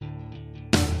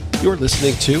You're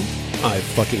listening to I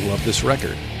Fucking Love This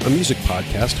Record, a music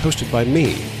podcast hosted by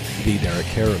me, the Derek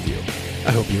Care of You.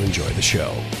 I hope you enjoy the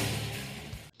show.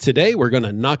 Today, we're going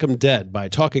to knock 'em dead by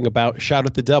talking about Shout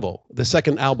at the Devil, the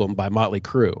second album by Motley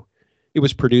Crue. It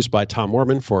was produced by Tom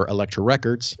Werman for Elektra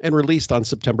Records and released on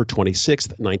September 26,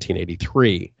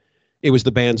 1983. It was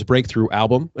the band's breakthrough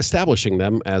album, establishing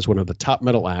them as one of the top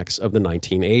metal acts of the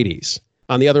 1980s.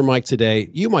 On the other mic today,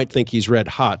 you might think he's red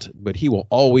hot, but he will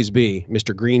always be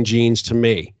Mr. Green Jeans to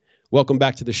me. Welcome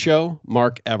back to the show,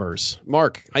 Mark Evers.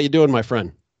 Mark, how you doing, my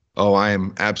friend? Oh, I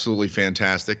am absolutely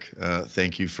fantastic.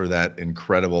 Thank you for that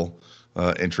incredible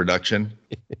introduction.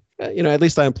 At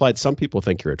least I implied some people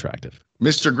think you're attractive.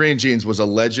 Mr. Green Jeans was a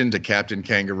legend to Captain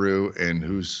Kangaroo, and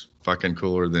who's fucking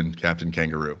cooler than Captain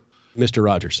Kangaroo? Mr.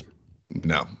 Rogers.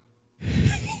 No.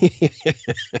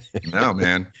 No,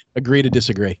 man. Agree to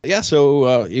disagree. Yeah,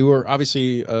 so you were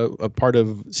obviously a part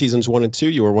of seasons 1 and 2.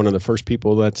 You were one of the first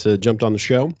people that jumped on the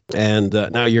show. And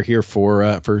now you're here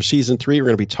for season 3. We're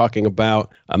going to be talking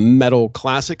about a metal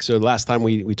classic. So last time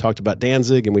we talked about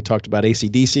Danzig and we talked about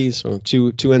AC/DC. So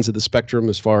two ends of the spectrum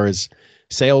as far as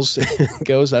sales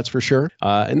goes, that's for sure.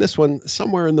 And this one,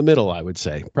 somewhere in the middle, I would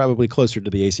say. Probably closer to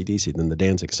the AC/DC than the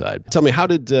Danzig side. Tell me, how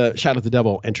did Shout at the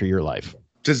Devil enter your life?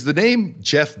 Does the name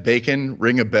Jeff Bacon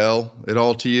ring a bell at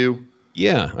all to you?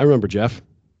 Yeah, I remember Jeff.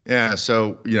 Yeah,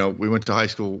 so, we went to high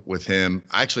school with him.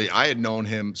 Actually, I had known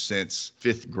him since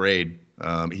 5th grade.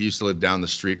 He used to live down the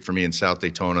street from me in South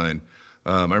Daytona. And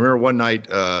I remember one night,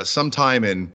 sometime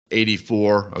in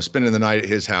 84, I was spending the night at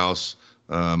his house.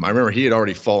 I remember he had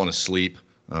already fallen asleep.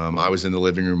 I was in the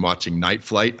living room watching Night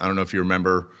Flight. I don't know if you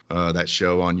remember that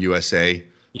show on USA.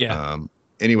 Yeah.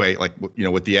 Anyway,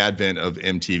 with the advent of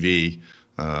MTV,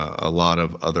 a lot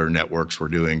of other networks were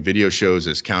doing video shows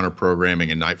as counter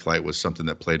programming, and Night Flight was something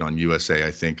that played on USA,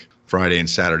 I think, Friday and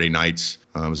Saturday nights.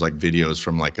 It was like videos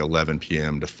from like 11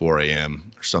 p.m. to 4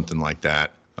 a.m. or something like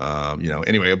that.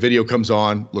 Anyway, a video comes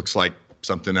on, looks like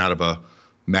something out of a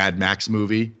Mad Max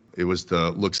movie. It was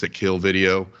the Looks That Kill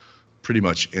video. Pretty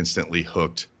much instantly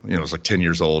hooked. It was like 10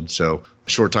 years old. So a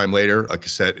short time later, a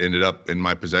cassette ended up in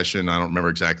my possession. I don't remember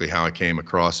exactly how I came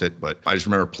across it, but I just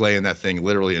remember playing that thing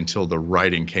literally until the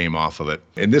writing came off of it.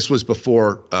 And this was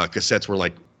before cassettes were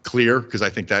like clear, because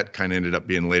I think that kind of ended up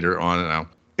being later on. Now,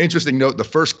 interesting note, the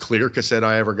first clear cassette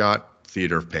I ever got,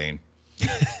 Theater of Pain.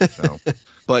 So,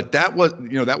 but that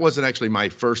wasn't actually my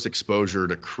first exposure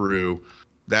to Crue.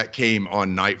 That came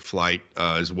on Night Flight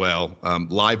as well.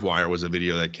 Livewire was a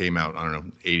video that came out, I don't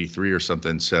know, 83 or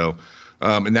something. So,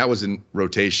 and that was in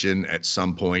rotation at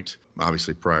some point,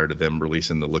 obviously prior to them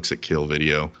releasing the Looks That Kill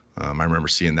video. I remember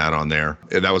seeing that on there.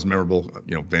 And that was memorable.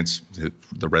 Vince,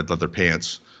 the red leather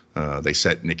pants, they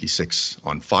set Nikki Sixx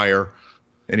on fire.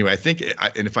 Anyway, I think,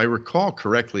 and if I recall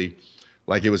correctly,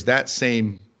 like it was that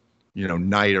same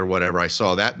night or whatever, I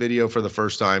saw that video for the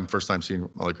first time seeing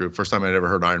Motley Crue. First time I'd ever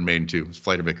heard Iron Maiden 2, it was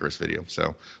Flight of Icarus video.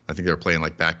 So I think they were playing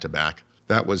like back to back.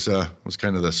 That was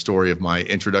kind of the story of my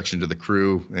introduction to the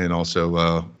Crue, and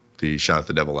also the Shout at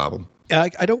the Devil album. I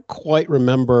don't quite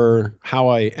remember how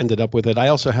I ended up with it. I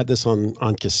also had this on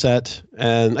cassette,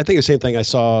 and I think the same thing. I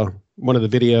saw one of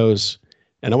the videos,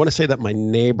 and I want to say that my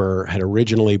neighbor had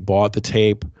originally bought the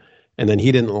tape, and then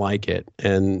he didn't like it.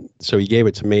 And so he gave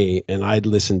it to me, and I'd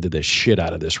listened to the shit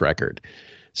out of this record.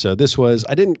 So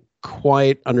I didn't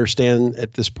quite understand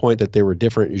at this point that there were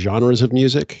different genres of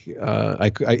music. I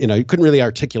couldn't really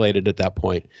articulate it at that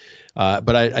point.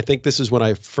 But I think this is when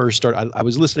I first started. I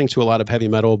was listening to a lot of heavy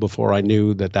metal before I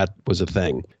knew that was a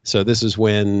thing. So this is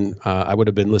when I would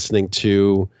have been listening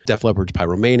to Def Leppard's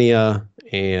Pyromania,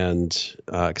 and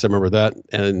because I remember that,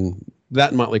 and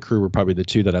that and Motley Crue were probably the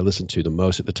two that I listened to the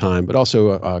most at the time, but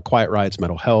also Quiet Riot's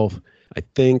Metal Health. I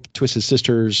think Twisted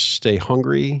Sister's Stay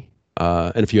Hungry,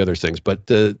 and a few other things. But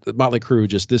the Motley Crue,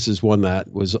 this is one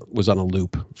that was on a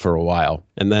loop for a while,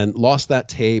 and then lost that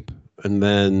tape, and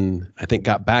then I think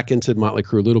got back into Motley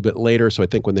Crue a little bit later. So I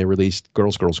think when they released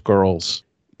Girls, Girls, Girls,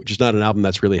 which is not an album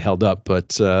that's really held up,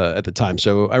 but at the time.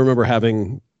 So I remember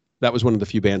that was one of the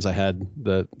few bands I had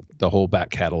the whole back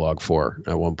catalog for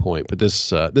at one point. But this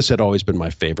had always been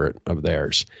my favorite of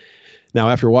theirs. Now,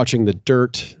 after watching The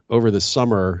Dirt over the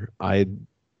summer, I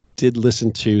did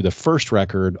listen to the first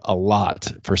record a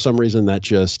lot. For some reason, that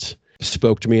just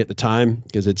spoke to me at the time,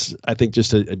 because it's, I think,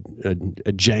 just a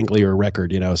janglier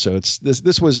record, So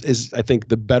this was I think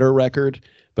the better record.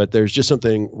 But there's just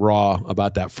something raw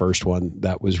about that first one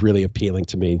that was really appealing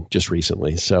to me just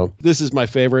recently. So this is my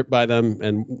favorite by them,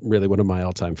 and really one of my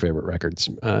all-time favorite records.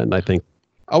 And I think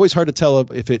Always hard to tell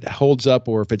if it holds up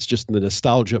or if it's just the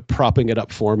nostalgia propping it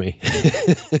up for me.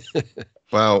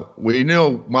 Well, we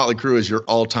know Motley Crue is your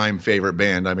all-time favorite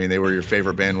band. I mean, they were your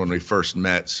favorite band when we first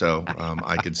met, so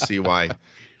I could see why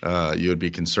you would be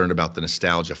concerned about the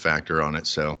nostalgia factor on it.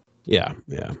 So yeah,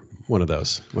 one of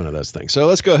those things. So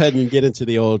let's go ahead and get into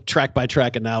the old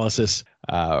track-by-track analysis.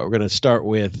 We're going to start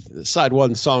with side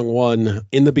 1, song 1,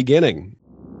 In the Beginning.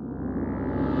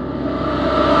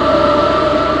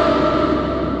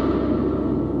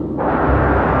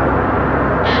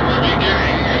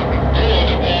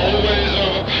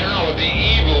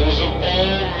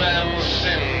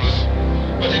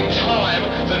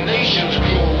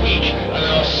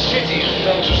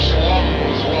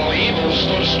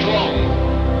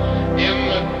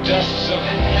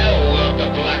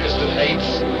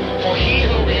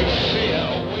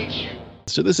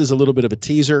 So this is a little bit of a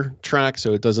teaser track,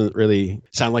 so it doesn't really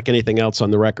sound like anything else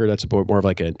on the record. That's more of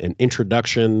like an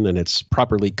introduction, and it's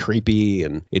properly creepy,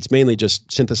 and it's mainly just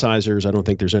synthesizers. I don't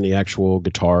think there's any actual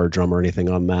guitar, drum, or anything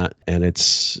on that. And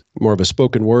it's more of a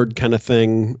spoken word kind of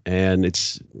thing, and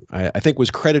I think was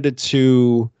credited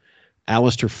to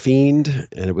Alistair Fiend,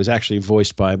 and it was actually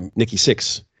voiced by Nikki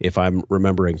Sixx, if I'm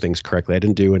remembering things correctly. I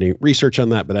didn't do any research on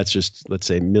that, but that's just, let's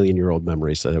say, million-year-old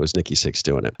memory, so it was Nikki Sixx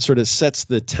doing it. Sort of sets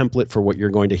the template for what you're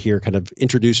going to hear, kind of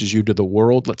introduces you to the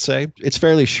world, let's say. It's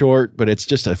fairly short, but it's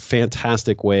just a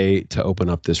fantastic way to open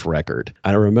up this record.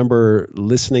 I remember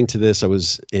listening to this. I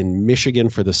was in Michigan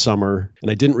for the summer,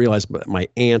 and I didn't realize my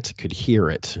aunt could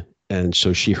hear it. And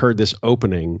so she heard this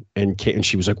opening and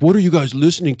she was like, "What are you guys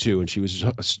listening to?" And she was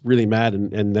really mad.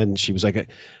 And then she was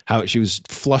like, how she was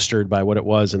flustered by what it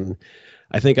was. And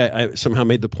I think I somehow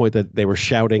made the point that they were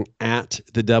shouting at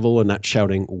the devil and not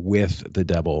shouting with the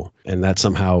devil. And that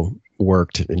somehow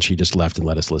worked. And she just left and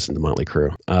let us listen to Motley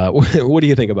Crue. What do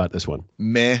you think about this one?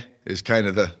 Meh is kind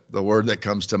of the word that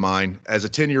comes to mind. As a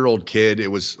 10-year-old kid, it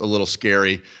was a little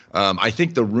scary. I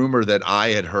think the rumor that I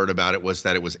had heard about it was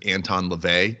that it was Anton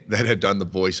LaVey that had done the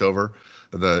voiceover,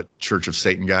 the Church of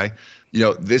Satan guy.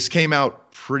 This came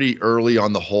out pretty early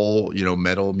on the whole,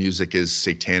 metal music is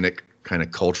satanic kind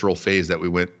of cultural phase that we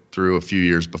went through a few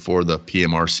years before the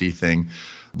PMRC thing.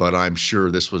 But I'm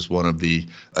sure this was one of the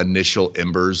initial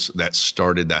embers that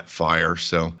started that fire.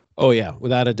 So. Oh, yeah,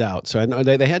 without a doubt. So I know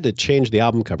they had to change the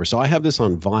album cover. So I have this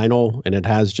on vinyl, and it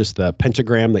has just the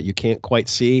pentagram that you can't quite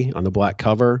see on the black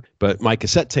cover. But my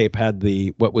cassette tape had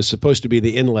what was supposed to be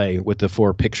the inlay with the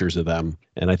 4 pictures of them.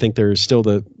 And I think there's still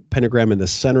the pentagram in the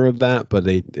center of that, but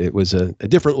it was a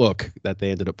different look that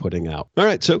they ended up putting out. All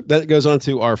right, so that goes on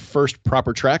to our first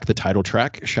proper track, the title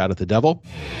track, Shout at the Devil.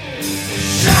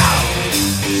 Shout!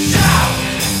 Shout!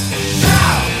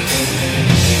 Shout!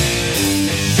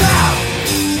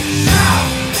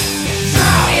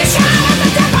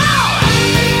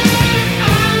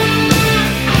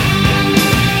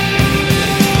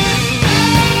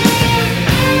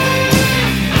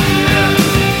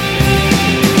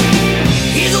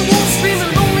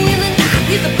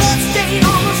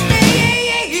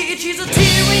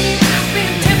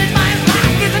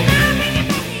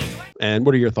 And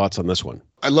what are your thoughts on this one?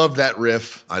 I love that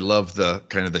riff. I love the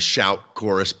kind of the shout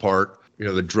chorus part.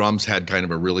 The drums had kind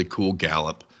of a really cool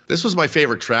gallop. This was my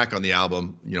favorite track on the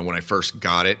album, when I first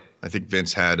got it. I think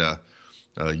Vince had a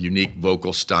unique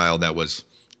vocal style that was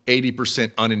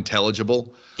 80%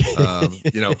 unintelligible.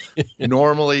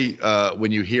 Normally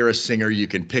when you hear a singer, you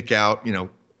can pick out,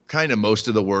 kind of most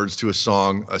of the words to a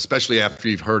song, especially after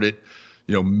you've heard it,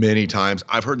 many times.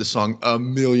 I've heard the song a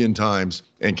million times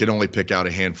and can only pick out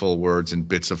a handful of words and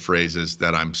bits of phrases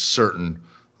that I'm certain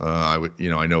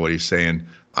I know what he's saying.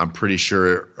 I'm pretty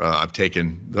sure I've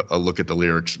taken a look at the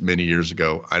lyrics many years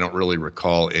ago. I don't really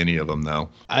recall any of them, though.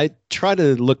 I try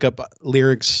to look up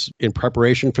lyrics in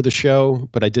preparation for the show,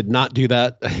 but I did not do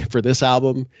that for this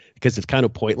album because it's kind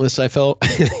of pointless, I felt.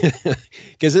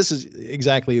 Because this is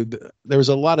exactly, there was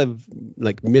a lot of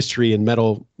like mystery in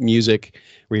metal music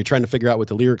where you're trying to figure out what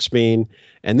the lyrics mean.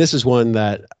 And this is one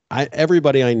that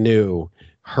everybody I knew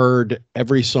heard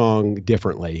every song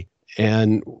differently.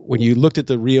 And when you looked at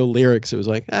the real lyrics, it was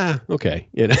like, okay.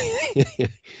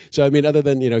 So, I mean, other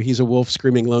than, he's a wolf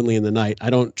screaming lonely in the night, I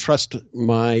don't trust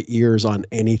my ears on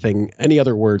any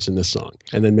other words in this song.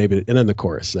 And then the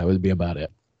chorus, that would be about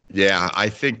it. Yeah, I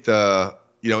think it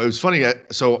was funny.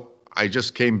 So I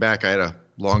just came back. I had a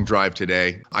long drive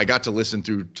today. I got to listen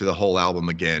to the whole album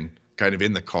again, kind of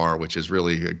in the car, which is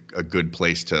really a good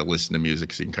place to listen to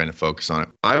music so you can kind of focus on it.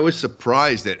 I was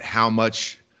surprised at how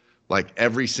much, like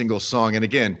every single song. And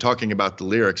again, talking about the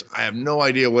lyrics, I have no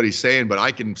idea what he's saying, but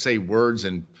I can say words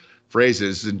and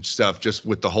phrases and stuff just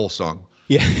with the whole song.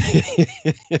 Yeah.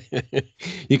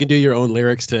 You can do your own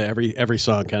lyrics to every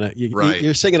song, kind of. Right.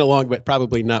 You're singing along, but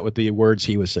probably not with the words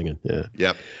he was singing. Yeah.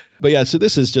 Yep. But yeah, so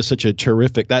this is just such a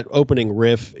terrific, that opening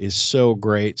riff is so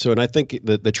great. So, and I think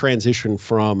the transition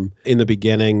from in the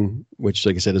beginning, which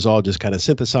like I said, is all just kind of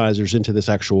synthesizers into this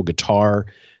actual guitar,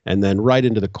 and then right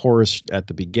into the chorus at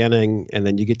the beginning. And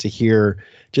then you get to hear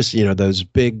just, those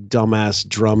big dumbass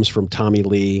drums from Tommy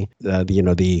Lee,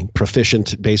 the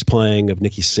proficient bass playing of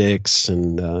Nikki Sixx.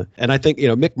 And I think,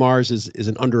 Mick Mars is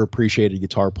an underappreciated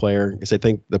guitar player, because I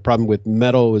think the problem with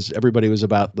metal was everybody was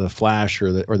about the flash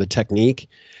or the technique.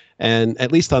 And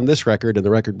at least on this record and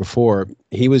the record before,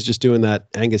 he was just doing that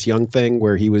Angus Young thing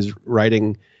where he was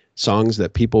writing songs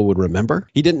that people would remember.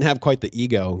 He didn't have quite the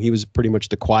ego. He was pretty much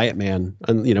the quiet man.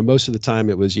 And, most of the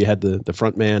time it was you had the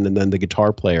front man and then the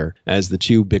guitar player as the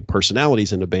two big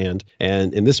personalities in a band.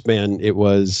 And in this band, it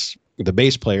was the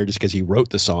bass player just because he wrote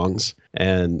the songs,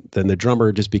 and then the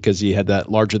drummer just because he had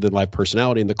that larger than life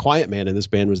personality, and the quiet man in this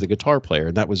band was the guitar player.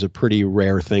 And that was a pretty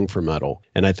rare thing for metal.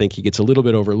 And I think he gets a little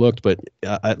bit overlooked, but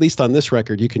at least on this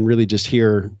record, you can really just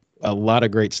hear a lot of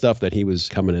great stuff that he was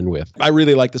coming in with. I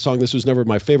really like the song. This was never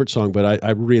my favorite song, but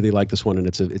I really like this one, and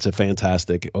it's a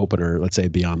fantastic opener, let's say,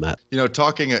 beyond that.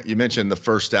 You mentioned the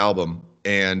first album,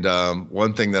 and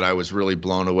one thing that I was really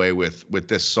blown away with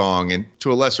this song, and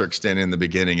to a lesser extent in the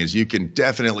beginning, is you can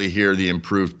definitely hear the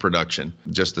improved production.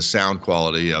 Just the sound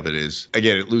quality of it is,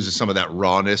 again, it loses some of that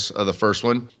rawness of the first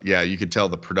one. Yeah, you could tell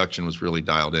the production was really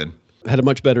dialed in. Had a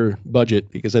much better budget,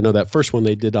 because I know that first one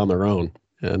they did on their own.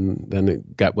 And then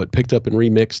it got picked up and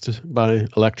remixed by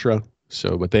Elektra.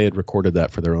 So, but they had recorded that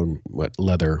for their own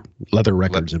leather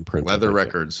records imprint. Leather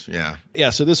records, yeah. Yeah.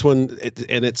 So this one,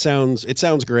 it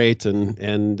sounds great,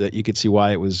 and you could see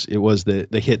why it was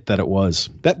the hit that it was.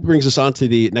 That brings us on to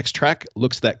the next track,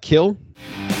 "Looks That Kill."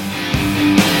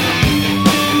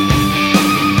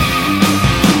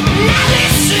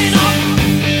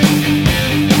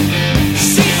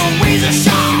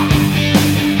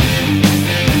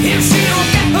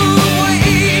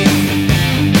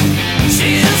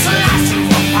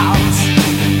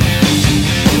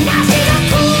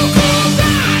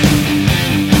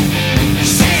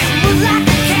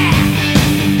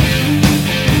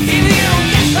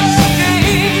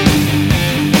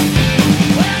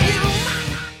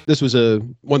 This was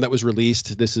one that was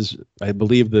released. This is, I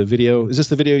believe, the video. Is this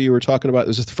the video you were talking about?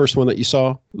 Was this the first one that you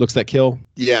saw? Looks That Kill?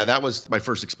 Yeah, that was my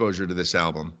first exposure to this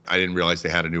album. I didn't realize they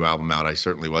had a new album out. I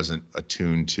certainly wasn't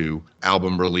attuned to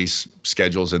album release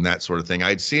schedules and that sort of thing.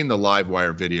 I'd seen the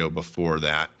Livewire video before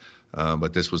that,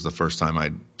 but this was the first time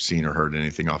I'd seen or heard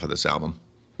anything off of this album.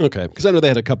 Okay, because I know they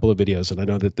had a couple of videos, and I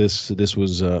know that this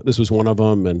was one of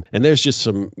them, and there's just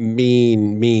some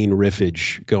mean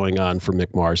riffage going on for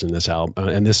Mick Mars in this album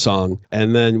and this song.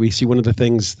 And then we see one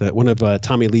of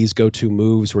Tommy Lee's go-to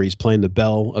moves where he's playing the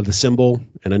bell of the cymbal.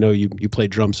 And I know you play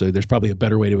drums, so there's probably a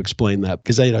better way to explain that,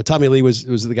 because Tommy Lee was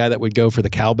the guy that would go for the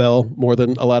cowbell more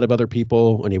than a lot of other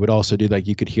people, and he would also do, like,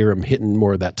 you could hear him hitting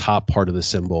more of that top part of the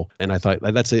cymbal. And I thought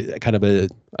that's a kind of a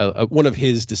one of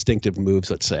his distinctive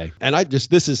moves, let's say. And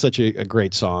this is such a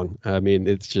great song. I mean,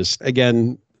 it's just,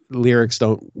 again, lyrics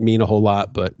don't mean a whole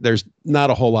lot, but there's not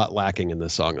a whole lot lacking in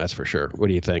this song, that's for sure. What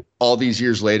do you think? All these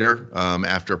years later,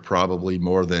 after probably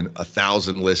more than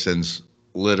 1,000 listens,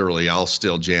 literally, I'll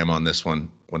still jam on this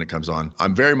one when it comes on.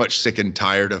 I'm very much sick and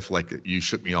tired of, like, You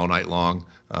Shook Me All Night Long.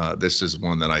 This is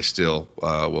one that I still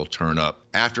will turn up.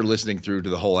 After listening through to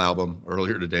the whole album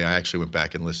earlier today, I actually went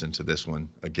back and listened to this one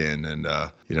again. And,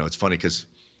 it's funny because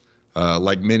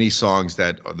like many songs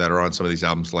that are on some of these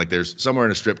albums, like there's Somewhere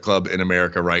in a Strip Club in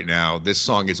America right now, this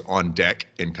song is on deck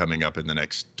and coming up in the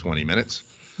next 20 minutes.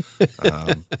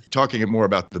 Talking more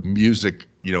about the music,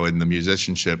 and the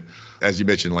musicianship, as you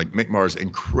mentioned, like Mick Mars,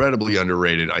 incredibly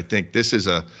underrated. I think this is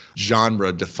a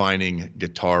genre-defining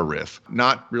guitar riff.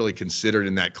 Not really considered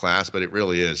in that class, but it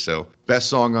really is. So, best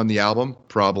song on the album,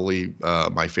 probably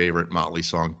my favorite Motley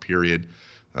song, period.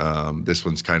 This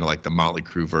one's kind of like the Motley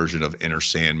Crue version of Enter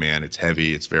Sandman. It's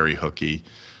heavy, it's very hooky.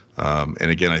 And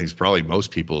again, I think it's probably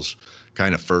most people's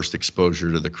kind of first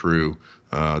exposure to the Crue.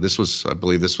 I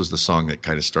believe this was the song that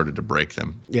kind of started to break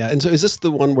them. Yeah. And so is this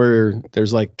the one where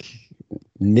there's like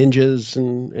ninjas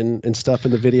and stuff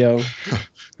in the video?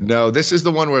 No, this is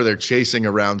the one where they're chasing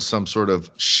around some sort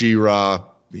of She-Ra,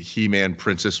 He-Man,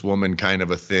 princess woman kind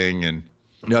of a thing. And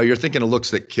no, you're thinking of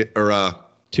Looks That Kill, or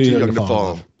Too Young to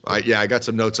Fall. I got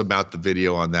some notes about the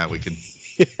video on that. We can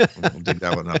we'll dig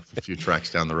that one up a few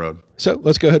tracks down the road. So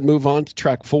let's go ahead and move on to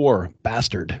track 4,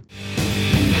 Bastard.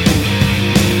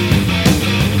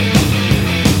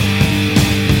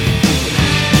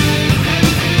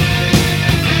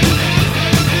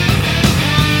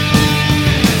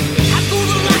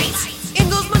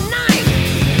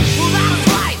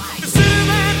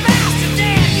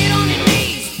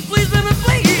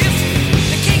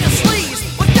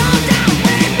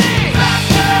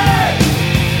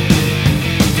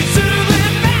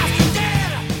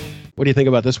 What do you think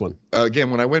about this one? Again,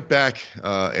 when I went back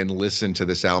and listened to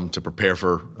this album to prepare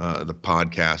for the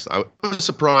podcast, I was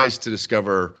surprised to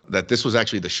discover that this was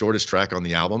actually the shortest track on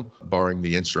the album, barring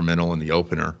the instrumental and the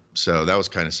opener. So that was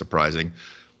kind of surprising.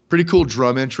 Pretty cool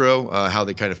drum intro, how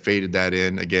they kind of faded that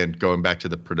in. Again, going back to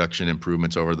the production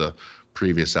improvements over the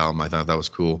previous album, I thought that was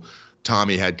cool.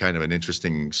 Tommy had kind of an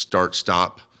interesting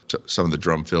start-stop to some of the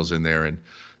drum fills in there. And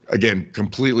again,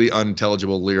 completely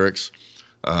unintelligible lyrics.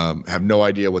 Have no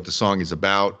idea what the song is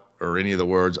about or any of the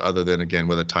words other than, again,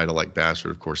 with a title like Bastard,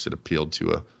 of course, it appealed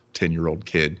to a 10-year-old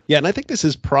kid. Yeah, and I think this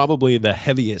is probably the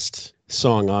heaviest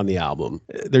song on the album.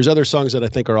 There's other songs that I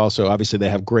think are also, obviously they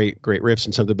have great riffs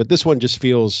and something, but this one just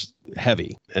feels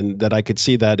heavy. And that I could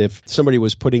see that if somebody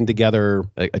was putting together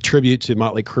a tribute to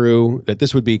Motley Crue, that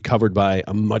this would be covered by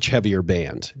a much heavier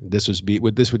band. This would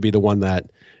be the one that,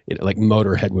 like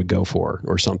Motorhead would go for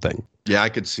or something. Yeah, I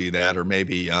could see that, or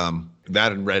maybe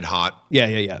that and Red Hot.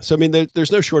 Yeah. So I mean,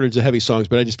 there's no shortage of heavy songs,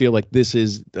 but I just feel like this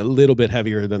is a little bit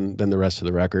heavier than the rest of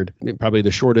the record. Probably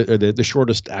the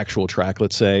shortest actual track,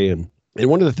 let's say. And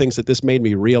one of the things that this made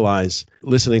me realize,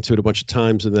 listening to it a bunch of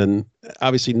times, and then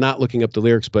obviously not looking up the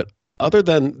lyrics, but other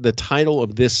than the title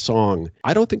of this song,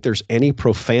 I don't think there's any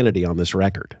profanity on this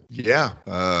record. Yeah,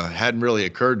 hadn't really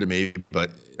occurred to me, but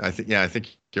I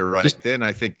think you're right. Then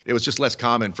I think it was just less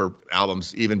common for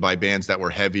albums, even by bands that were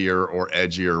heavier or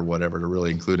edgier or whatever, to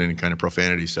really include any kind of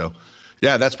profanity. So,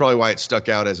 yeah, that's probably why it stuck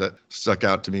out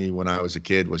to me when I was a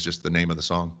kid, was just the name of the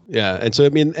song. Yeah, and so I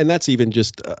mean, and that's even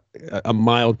just a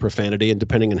mild profanity, and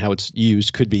depending on how it's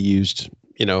used, could be used,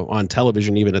 on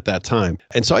television even at that time.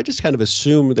 And so I just kind of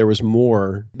assumed there was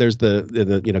more. There's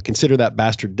the consider that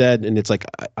bastard dead, and it's like,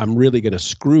 I'm really going to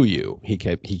screw you, he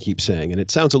keeps saying. And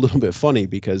it sounds a little bit funny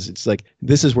because it's like,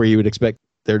 this is where you would expect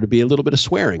there to be a little bit of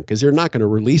swearing, because you're not going to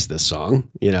release this song,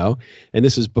 and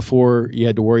this is before you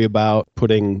had to worry about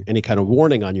putting any kind of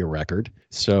warning on your record.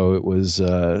 So it was,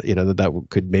 that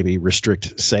could maybe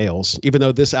restrict sales, even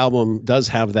though this album does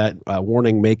have that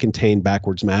warning may contain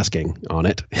backwards masking on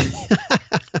it.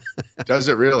 Does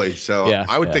it really? So yeah,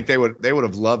 I would think they would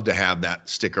have loved to have that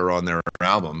sticker on their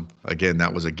album. Again,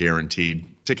 that was a guaranteed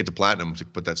ticket to platinum to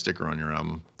put that sticker on your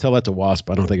album. Tell that to Wasp.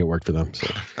 I don't think it worked for them.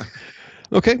 So.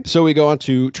 Okay, so we go on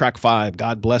to track 5,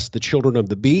 God Bless the Children of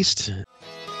the Beast.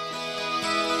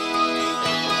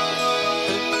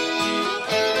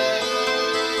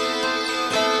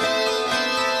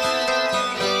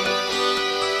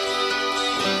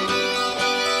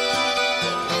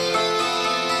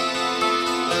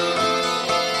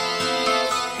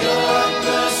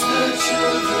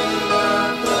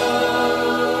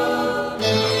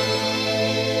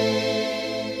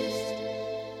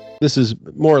 This is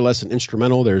more or less an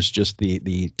instrumental. There's just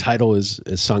the title is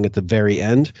sung at the very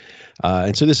end.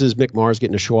 And so this is Mick Mars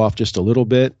getting to show off just a little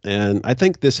bit. And I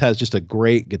think this has just a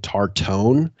great guitar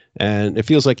tone. And it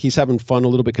feels like he's having fun a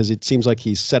little bit, because it seems like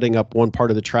he's setting up one part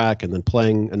of the track and then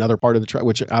playing another part of the track,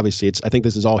 which obviously I think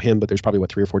this is all him, but there's probably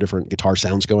 3 or 4 different guitar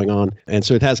sounds going on. And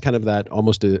so it has kind of that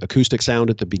almost acoustic sound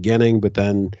at the beginning, but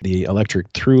then the electric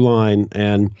through line.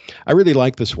 And I really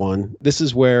like this one. This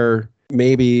is where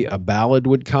maybe a ballad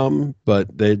would come, but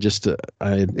they just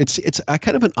it's a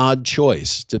kind of an odd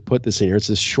choice to put this in here. It's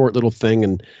this short little thing,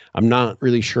 and I'm not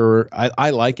really sure. I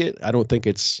like it. I don't think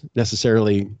it's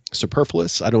necessarily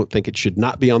superfluous. I don't think it should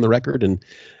not be on the record. And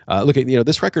look at,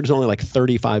 this record is only like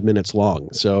 35 minutes long,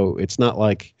 so it's not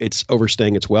like it's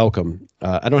overstaying its welcome.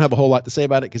 I don't have a whole lot to say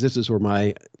about it, because this is where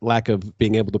my lack of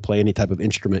being able to play any type of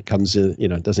instrument comes in.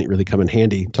 It doesn't really come in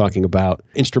handy talking about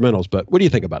instrumentals. But what do you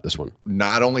think about this one?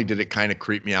 Not only did it kind of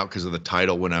creep me out because of the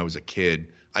title when I was a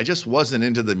kid, I just wasn't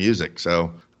into the music.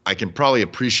 So I can probably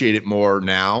appreciate it more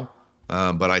now.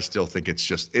 But I still think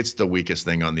it's the weakest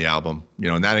thing on the album,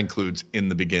 and that includes In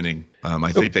the Beginning.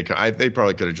 I think they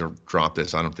probably could have dropped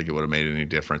this. I don't think it would have made any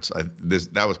difference.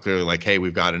 That was clearly like, hey,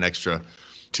 we've got an extra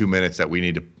 2 minutes that we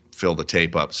need to fill the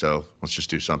tape up, so let's just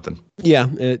do something. Yeah,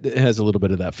 it has a little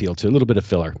bit of that feel to a little bit of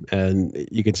filler, and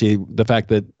you can see the fact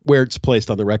that where it's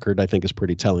placed on the record, I think, is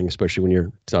pretty telling, especially when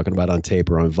you're talking about on tape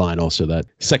or on vinyl. So that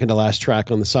second to last track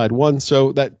on the side 1.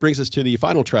 So that brings us to the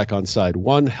final track on side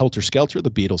 1, Helter Skelter, the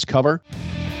Beatles cover.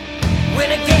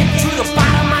 When I get to the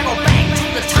bottom, I go back to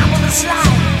the top of the slide.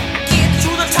 I get to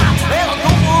the top, well, I go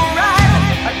for a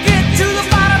ride. I get to the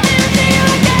bottom and feel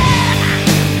again.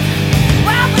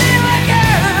 Well, feel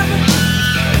again.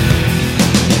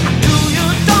 I do you,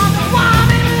 don't want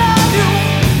me to love you.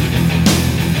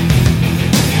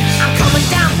 I'm coming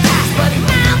down fast, but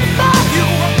now above you.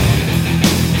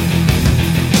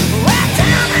 Well,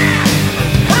 tell me,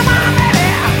 come on, baby,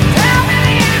 tell me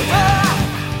the answer.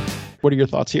 What are your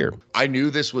thoughts here? I knew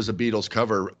this was a Beatles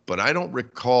cover, but I don't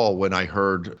recall when I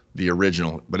heard the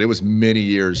original, but it was many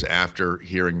years after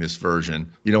hearing this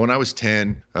version. When I was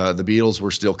 10, the Beatles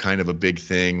were still kind of a big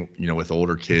thing, with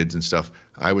older kids and stuff.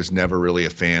 I was never really a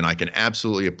fan. I can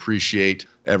absolutely appreciate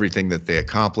everything that they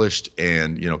accomplished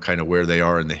and, kind of where they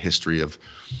are in the history of,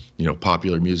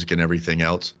 popular music and everything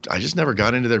else. I just never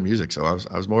got into their music. So I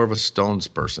was more of a Stones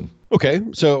person. Okay.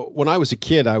 So when I was a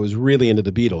kid, I was really into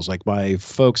the Beatles. Like my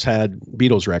folks had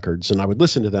Beatles records and I would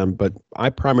listen to them, but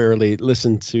I primarily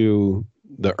listened to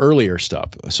the earlier stuff.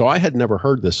 So I had never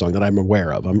heard this song that I'm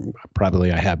aware of.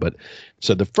 I had, but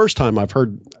so the first time I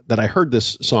heard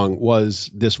this song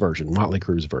was this version, Motley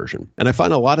Crue's version. And I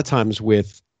find a lot of times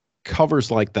with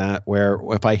covers like that, where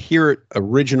if I hear it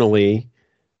originally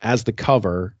as the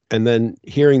cover and then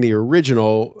hearing the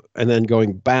original and then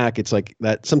going back, it's like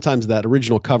that sometimes that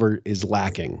original cover is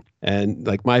lacking. And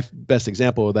like my best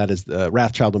example of that is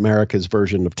Wrathchild America's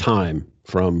version of Time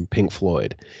from Pink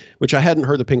Floyd, which I hadn't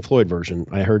heard the Pink Floyd version.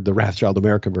 I heard the Wrathchild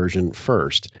America version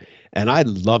first, and I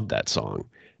loved that song.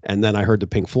 And then I heard the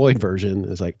Pink Floyd version.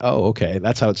 It's like, oh, okay,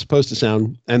 that's how it's supposed to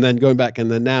sound. And then going back,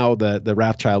 and then now the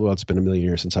Wrathchild, well, it's been a million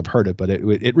years since I've heard it, but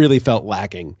it really felt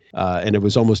lacking. And it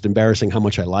was almost embarrassing how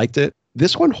much I liked it.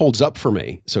 This one holds up for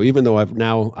me. So even though I've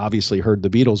now obviously heard the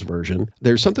Beatles version,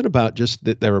 there's something about just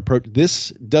that their approach. This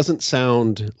doesn't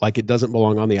sound like it doesn't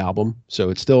belong on the album.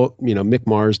 So it's still, Mick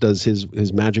Mars does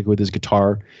his magic with his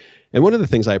guitar. And one of the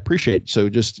things I appreciate, so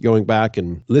just going back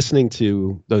and listening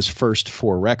to those first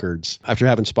 4 records, after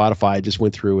having Spotify, I just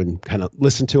went through and kind of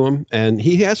listened to him. And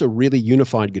he has a really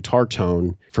unified guitar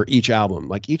tone for each album.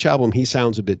 Like each album, he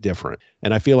sounds a bit different.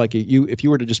 And I feel like if you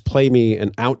were to just play me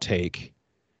an outtake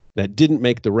that didn't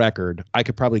make the record, I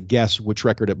could probably guess which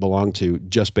record it belonged to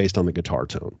just based on the guitar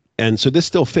tone. And so this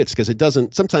still fits because it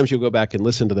doesn't, sometimes you'll go back and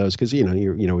listen to those because, we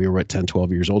were 10,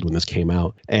 12 years old when this came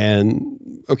out.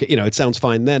 And okay, it sounds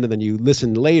fine then. And then you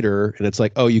listen later and it's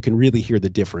like, oh, you can really hear the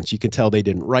difference. You can tell they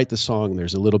didn't write the song.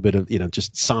 There's a little bit of,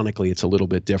 just sonically, it's a little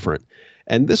bit different.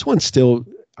 And this one still,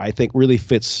 I think, really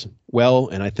fits well,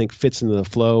 and I think fits into the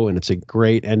flow, and it's a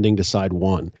great ending to side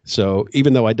 1. So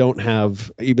even though I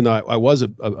was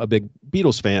a big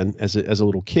Beatles fan as a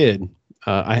little kid,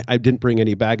 I didn't bring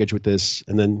any baggage with this.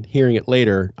 And then hearing it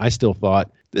later, I still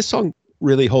thought this song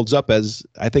really holds up, as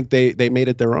I think they made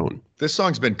it their own. This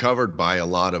song's been covered by a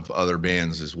lot of other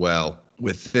bands as well.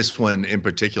 With this one in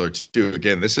particular, too,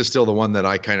 again, this is still the one that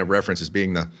I kind of reference as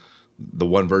being the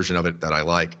one version of it that I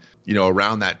like.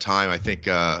 Around that time, I think,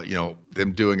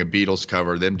 them doing a Beatles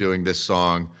cover, them doing this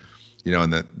song,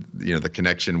 and the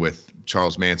connection with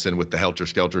Charles Manson with the Helter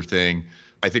Skelter thing.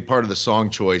 I think part of the song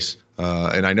choice,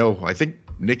 and I think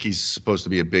Nicky's supposed to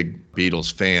be a big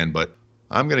Beatles fan, but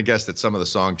I'm going to guess that some of the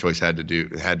song choice had to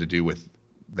do with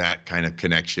that kind of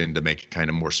connection to make it kind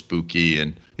of more spooky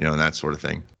and that sort of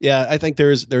thing. Yeah, I think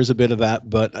there's a bit of that,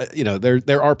 but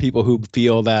there are people who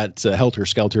feel that Helter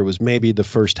Skelter was maybe the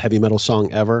first heavy metal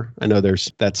song ever. I know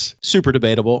that's super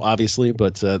debatable, obviously,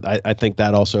 but I think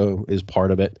that also is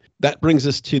part of it. That brings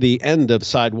us to the end of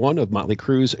side 1 of Motley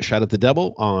Crue's Shout at the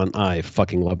Devil on I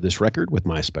Fucking Love This Record with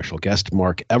my special guest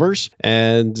Mark Evers.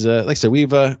 And like I said, we've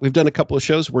done a couple of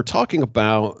shows. We're talking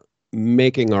about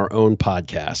making our own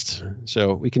podcast.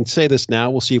 So we can say this now.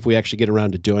 We'll see if we actually get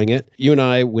around to doing it. You and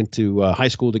I went to high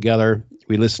school together.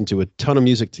 We listened to a ton of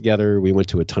music together. We went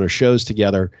to a ton of shows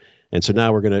together. And so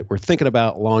now we're thinking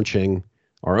about launching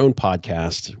our own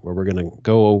podcast where we're going to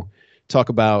go talk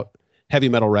about heavy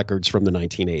metal records from the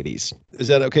 1980s. Is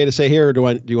that okay to say here, or do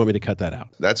you want me to cut that out?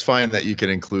 That's fine that you can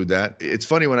include that. It's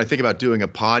funny when I think about doing a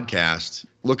podcast,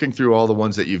 looking through all the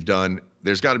ones that you've done,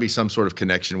 there's got to be some sort of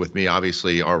connection with me.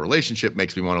 Obviously, our relationship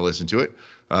makes me want to listen to it,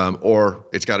 or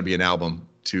it's got to be an album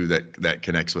too that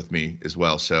connects with me as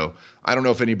well. So I don't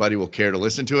know if anybody will care to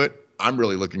listen to it. I'm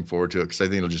really looking forward to it because I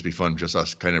think it'll just be fun, just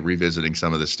us kind of revisiting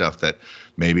some of the stuff that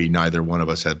maybe neither one of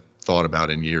us had thought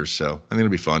about in years. So I think it'll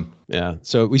be fun. Yeah.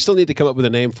 So we still need to come up with a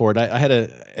name for it. I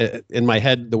had in my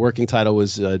head, the working title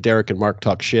was Derek and Mark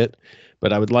Talk Shit,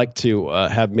 but I would like to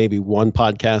have maybe one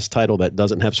podcast title that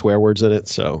doesn't have swear words in it.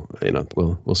 So,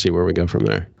 we'll see where we go from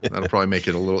there. That'll probably make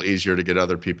it a little easier to get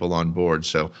other people on board.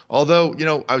 So, although,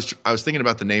 I was thinking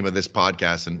about the name of this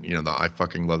podcast and, the I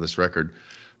Fucking Love This Record.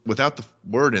 Without the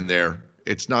word in there,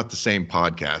 it's not the same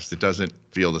podcast. It doesn't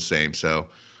feel the same. So,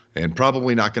 and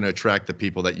probably not going to attract the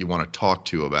people that you want to talk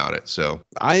to about it. So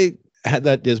I had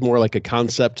that as more like a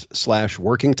concept /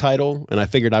 working title. And I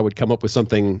figured I would come up with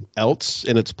something else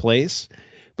in its place,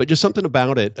 but just something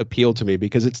about it appealed to me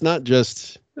because it's not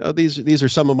just, these are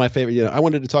some of my favorite. I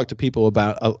wanted to talk to people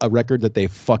about a record that they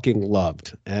fucking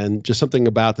loved, and just something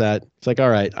about that. It's like, all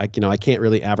right, I can't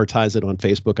really advertise it on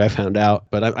Facebook, I found out,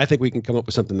 but I think we can come up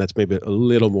with something that's maybe a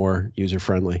little more user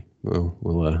friendly.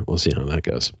 We'll see how that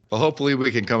goes. Well, hopefully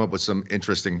we can come up with some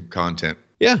interesting content.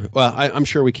 Yeah, well, I'm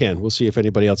sure we can. We'll see if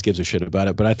anybody else gives a shit about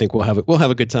it, but I think we'll have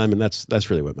a good time, and that's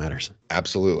really what matters.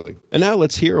 Absolutely. And now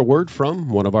let's hear a word from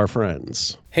one of our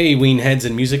friends. Hey, Ween heads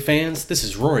and music fans, this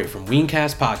is Rory from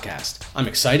Weencast Podcast. I'm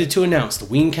excited to announce the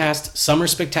Weencast Summer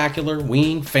Spectacular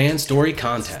Ween Fan Story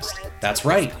Contest. That's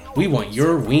right, we want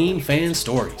your Ween fan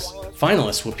stories.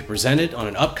 Finalists will be presented on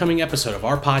an upcoming episode of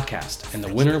our podcast, and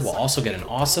the winner will also get an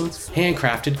awesome,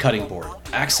 handcrafted cutting board,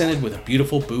 accented with a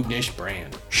beautiful Boobnish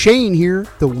brand. Shane here.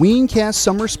 The Weencast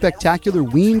Summer Spectacular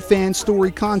Ween Fan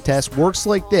Story Contest works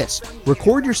like this.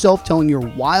 Record yourself telling your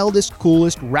wildest,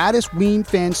 coolest, raddest Ween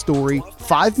fan story,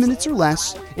 5 minutes or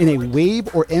less, in a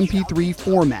WAV or MP3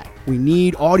 format. We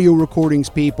need audio recordings,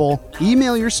 people.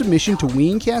 Email your submission to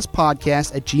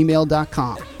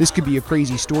weencastpodcast@gmail.com. This could be a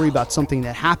crazy story about something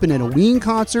that happened at a Ween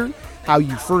concert, how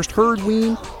you first heard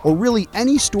Ween, or really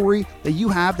any story that you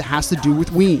have that has to do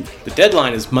with Ween. The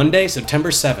deadline is Monday,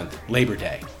 September 7th, Labor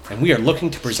Day, and we are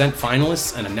looking to present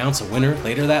finalists and announce a winner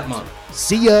later that month.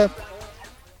 See ya!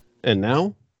 And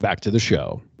now, back to the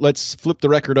show. Let's flip the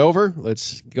record over.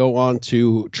 Let's go on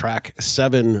to track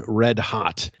 7, Red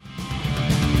Hot.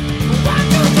 1, 2,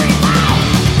 3, 4.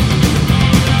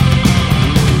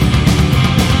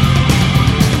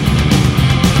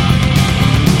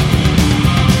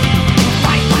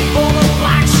 Fight for the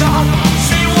black shark,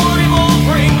 see what it all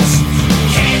brings.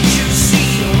 Can't you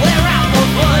see we're out for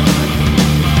blood?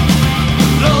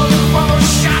 Load for a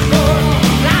shotgun,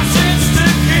 license to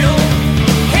kill.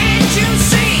 Can't you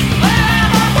see we're out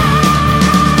for blood?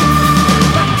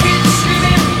 The kids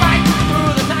screaming right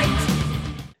through the night.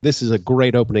 This is a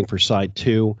great opening for side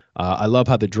 2. I love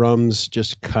how the drums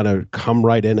just kind of come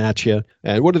right in at you.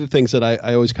 And one of the things that I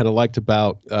always kind of liked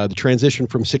about the transition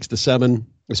from 6 to 7,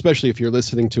 especially if you're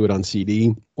listening to it on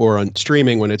CD or on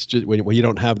streaming when it's just when you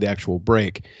don't have the actual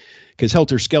break, because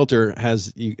Helter Skelter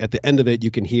has at the end of it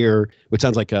you can hear what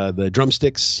sounds like the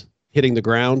drumsticks hitting the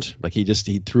ground, like he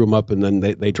threw them up and then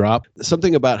they drop.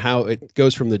 Something about how it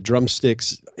goes from the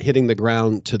drumsticks hitting the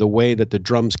ground to the way that the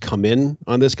drums come in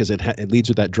on this, because it leads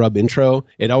with that drum intro.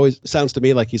 It always sounds to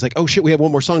me like he's like, oh shit, we have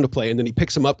one more song to play, and then he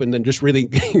picks them up and then just really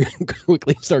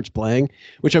quickly starts playing,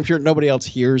 which I'm sure nobody else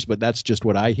hears, but that's just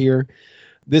what I hear.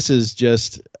 This is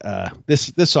just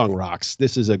this song rocks.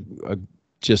 This is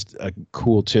just a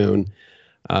cool tune.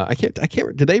 I can't.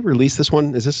 Did they release this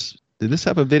one? Did this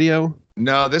have a video?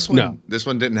 No, this one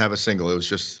didn't have a single. It was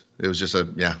just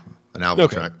an album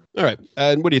track. All right.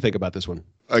 And what do you think about this one?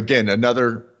 Again,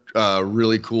 another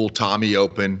really cool Tommy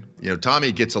open.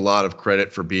 Tommy gets a lot of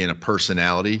credit for being a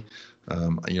personality.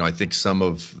 I think some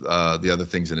of the other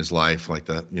things in his life, like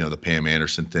the Pam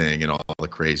Anderson thing and all the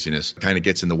craziness, kind of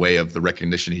gets in the way of the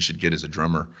recognition he should get as a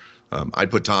drummer. I'd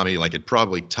put Tommy like at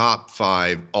probably top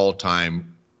 5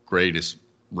 all-time greatest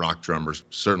rock drummers,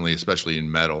 certainly, especially in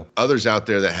metal. Others out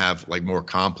there that have like more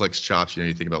complex chops,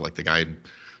 you think about like the guy in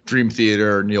Dream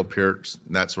Theater, Neil Peart,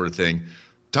 that sort of thing.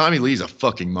 Tommy Lee's a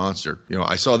fucking monster.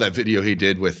 I saw that video he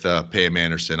did with Pam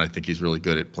Anderson. I think he's really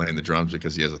good at playing the drums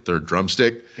because he has a third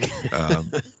drumstick.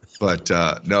 But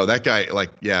no, that guy,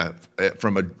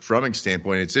 from a drumming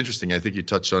standpoint, it's interesting. I think you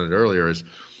touched on it earlier is,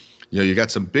 you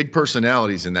got some big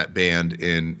personalities in that band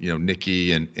in,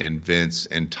 Nicky and Vince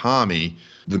and Tommy.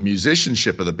 The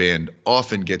musicianship of the band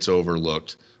often gets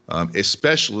overlooked,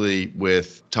 especially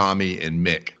with Tommy and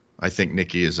Mick. I think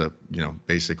Nicky is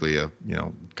basically a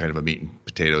kind of a meat and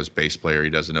potatoes bass player. He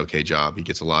does an okay job. He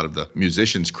gets a lot of the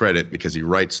musicians' credit because he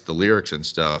writes the lyrics and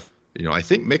stuff. I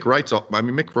think Mick writes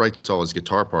all his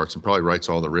guitar parts and probably writes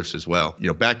all the riffs as well.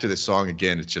 Back to this song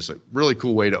again, it's just a really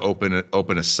cool way to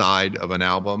open a side of an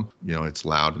album. It's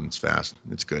loud and it's fast.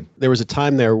 It's good. There was a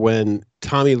time there when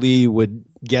Tommy Lee would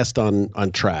guest on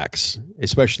tracks,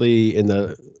 especially in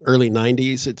the early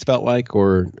 90s, it felt like,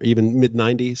 or even mid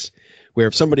 90s, where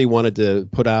if somebody wanted to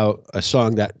put out a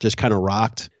song that just kind of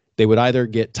rocked, they would either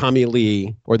get Tommy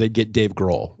Lee or they'd get Dave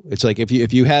Grohl. It's like if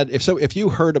you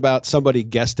heard about somebody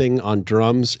guesting on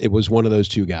drums, it was one of those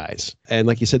two guys. And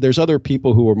like you said, there's other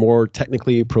people who are more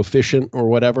technically proficient or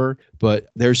whatever, but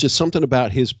there's just something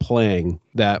about his playing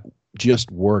that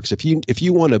just works. If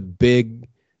you want a big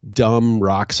dumb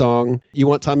rock song, you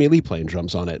want Tommy Lee playing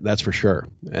drums on it. That's for sure.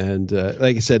 And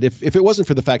like I said, if it wasn't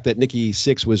for the fact that Nikki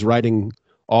Sixx was writing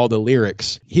all the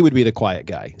lyrics, he would be the quiet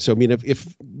guy. So, I mean, if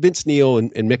Vince Neil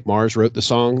and Mick Mars wrote the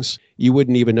songs, you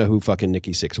wouldn't even know who fucking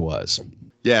Nikki Sixx was.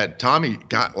 Yeah, Tommy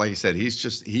got, like I said, he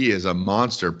is a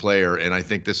monster player, and I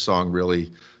think this song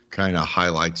really kind of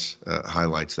highlights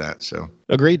that. So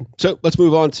Agreed. So let's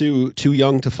move on to Too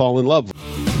Young to Fall in Love. You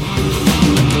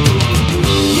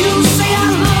say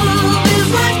our love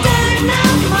is like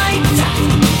dynamite.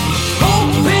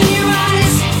 Open your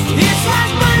eyes, it's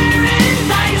like butter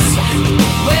and ice.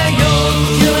 Well, you're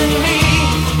killing me,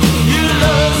 your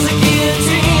love's a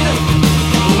guillotine.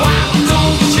 Why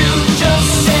don't you just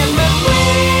set me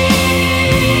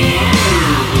free?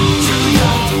 Too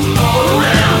young, oh,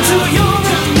 I'm too young,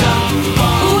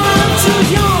 oh, I'm too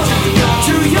young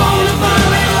to fall in love.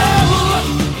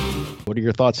 What are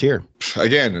your thoughts here?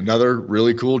 again, another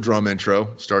really cool drum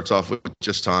intro. Starts off with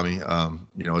just Tommy.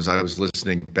 As I was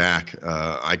listening back,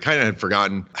 I kind of had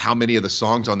forgotten how many of the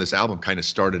songs on this album kind of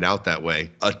started out that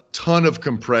way. A ton of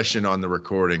compression on the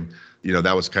recording.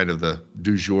 That was kind of the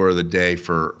du jour of the day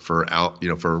for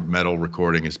metal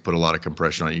recording, is put a lot of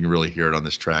compression on it. You can really hear it on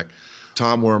this track.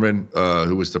 Tom Werman,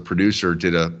 who was the producer,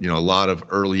 did a lot of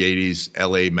early 80s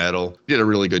LA metal, did a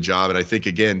really good job. And I think,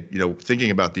 again,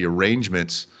 thinking about the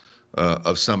arrangements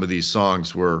of some of these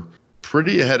songs were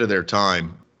pretty ahead of their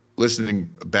time.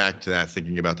 Listening back to that,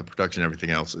 thinking about the production and everything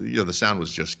else, the sound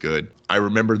was just good. I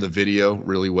remember the video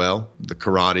really well, the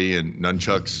karate and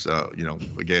nunchucks,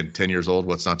 again, 10 years old,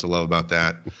 what's not to love about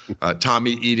that?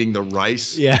 Tommy eating the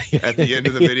rice at the end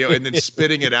of the video and then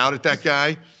spitting it out at that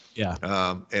guy.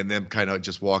 Yeah. And them kind of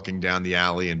just walking down the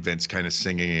alley and Vince kind of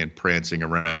singing and prancing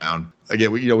around.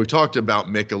 Again, we talked about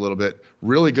Mick a little bit.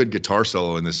 Really good guitar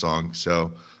solo in this song.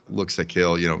 So Looks That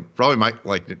Kill, probably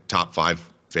my top 5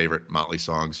 favorite Motley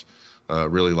songs.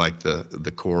 Really like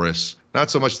the chorus. Not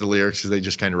so much the lyrics, because they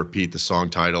just kind of repeat the song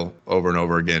title over and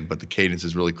over again, but the cadence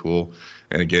is really cool.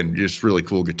 And again, just really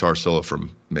cool guitar solo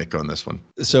from Mick on this one.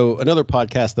 So another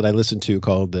podcast that I listened to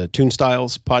called the Tune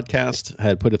Styles podcast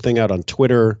had put a thing out on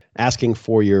Twitter asking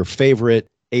for your favorite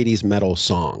 80s metal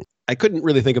song. I couldn't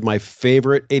really think of my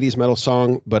favorite 80s metal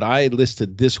song, but I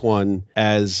listed this one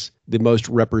as the most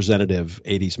representative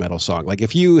 80s metal song. Like,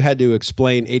 if you had to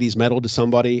explain 80s metal to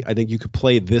somebody, I think you could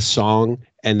play this song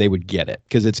and they would get it,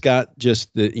 because it's got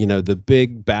just the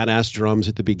big badass drums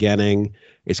at the beginning.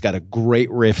 It's got a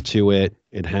great riff to it.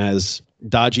 It has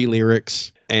dodgy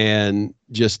lyrics and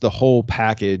just the whole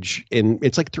package. And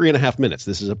it's like 3.5 minutes.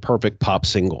 This is a perfect pop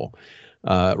single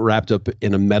wrapped up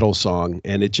in a metal song.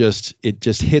 And it just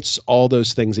hits all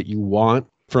those things that you want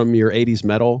from your 80s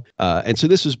metal. And so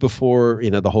this was before,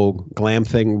 the whole glam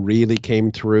thing really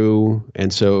came through.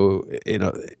 And so,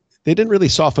 they didn't really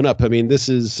soften up. I mean, this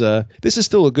is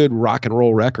still a good rock and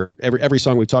roll record. Every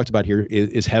song we've talked about here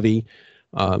is heavy.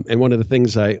 And one of the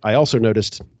things I also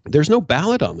noticed, there's no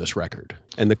ballad on this record.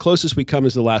 And the closest we come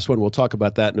is the last one. We'll talk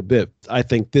about that in a bit. I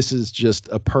think this is just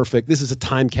this is a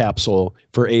time capsule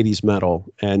for 80s metal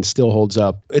and still holds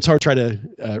up. It's hard to try to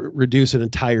reduce an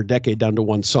entire decade down to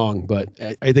one song, but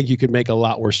I think you could make a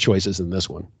lot worse choices than this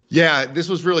one. Yeah, this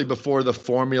was really before the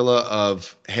formula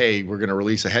of, hey, we're going to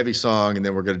release a heavy song and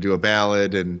then we're going to do a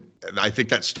ballad. And I think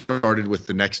that started with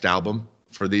the next album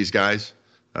for these guys,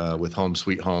 with Home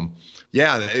Sweet Home.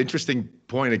 Yeah, the interesting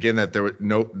point again, that there was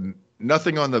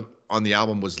nothing on the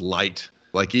album was light.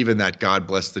 Like, even that God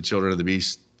Bless the Children of the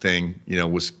Beast thing,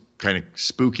 was kind of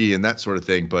spooky and that sort of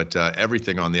thing. But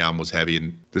everything on the album was heavy,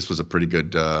 and this was a pretty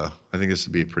good. I think this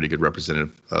would be a pretty good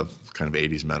representative of kind of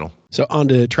 80s metal. So on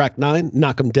to track 9,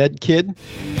 Knock 'Em Dead Kid.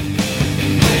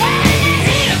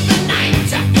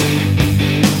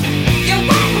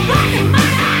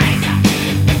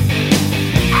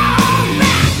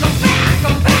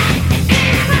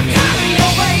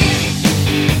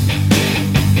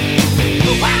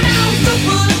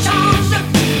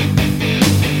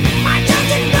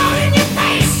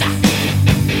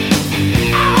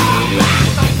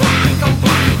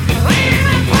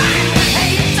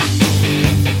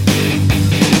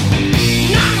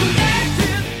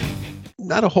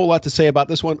 Not a whole lot to say about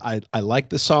this one. I like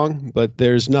this song, but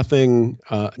there's nothing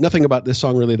about this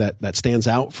song really that stands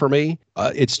out for me.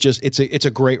 It's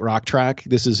a great rock track.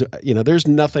 This is, there's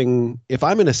nothing, if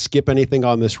I'm going to skip anything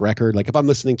on this record, like if I'm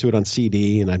listening to it on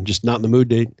CD and I'm just not in the mood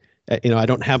to, I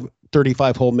don't have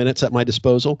 35 whole minutes at my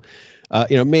disposal,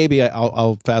 maybe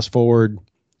I'll fast forward,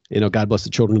 God Bless the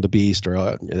Children of the Beast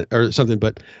or something,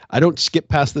 but I don't skip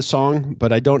past the song,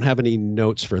 but I don't have any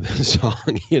notes for this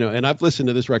song, and I've listened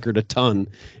to this record a ton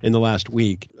in the last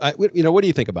week. What do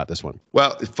you think about this one?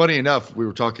 Well, funny enough, we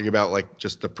were talking about like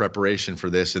just the preparation for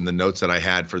this, and the notes that I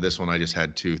had for this one, I just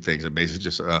had 2 things. Basically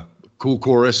just a cool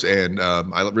chorus, and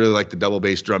I really like the double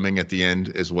bass drumming at the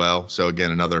end as well. So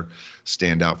again, another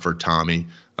standout for Tommy.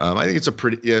 I think it's a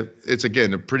pretty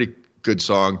good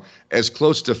song, as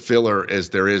close to filler as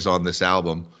there is on this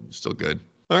album. Still good.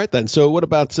 All right, then. So what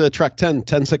about track 10,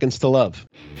 10 Seconds to Love?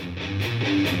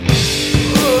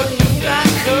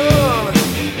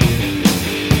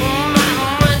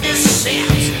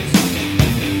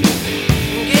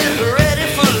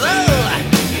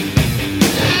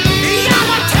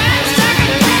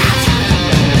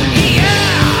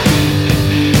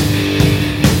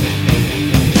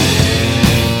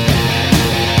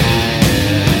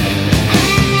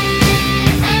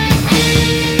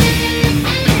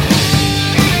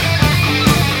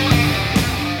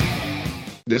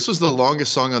 This was the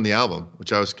longest song on the album,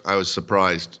 which I was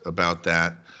surprised about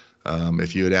that.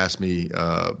 If you had asked me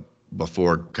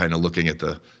before kind of looking at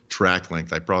the track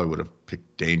length, I probably would have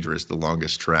picked Dangerous, the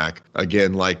longest track.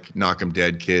 Again, like Knock 'Em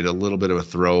Dead Kid, a little bit of a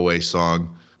throwaway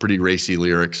song, pretty racy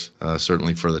lyrics,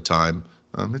 certainly for the time.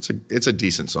 It's a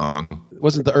decent song.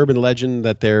 Wasn't the urban legend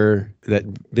that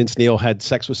Vince Neil had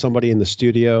sex with somebody in the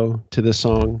studio to this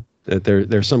song? That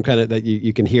there's some kind of that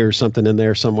you can hear something in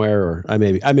there somewhere, or I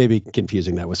may be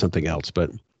confusing that with something else,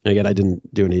 but again, I didn't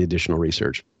do any additional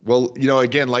research. Well,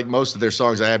 again, like most of their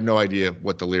songs, I have no idea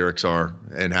what the lyrics are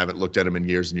and haven't looked at them in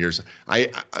years and years.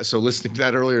 So listening to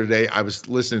that earlier today, I was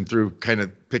listening through, kind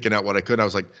of picking out what I could. I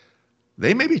was like,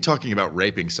 they may be talking about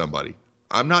raping somebody.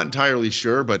 I'm not entirely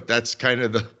sure, but that's kind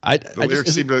of the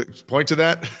lyrics seem to point to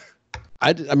that.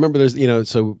 I remember there's,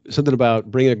 so something about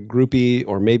bring a groupie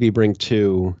or maybe bring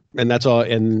two, and that's all.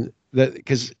 And that,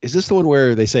 because is this the one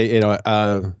where they say,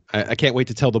 I can't wait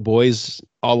to tell the boys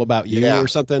all about you or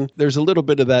something? There's a little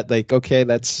bit of that, like, okay,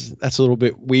 that's a little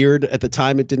bit weird. At the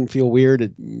time, it didn't feel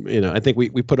weird. I think we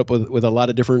put up with a lot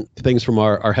of different things from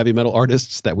our heavy metal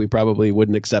artists that we probably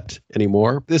wouldn't accept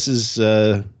anymore. This is,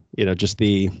 just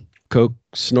the coke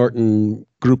snorting,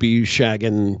 groupie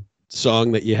shagging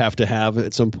song that you have to have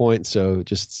at some point. So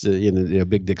just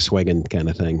big dick swinging kind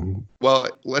of thing. Well,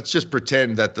 let's just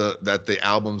pretend that the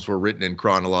albums were written in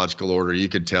chronological order. You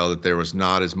could tell that there was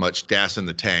not as much gas in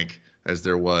the tank as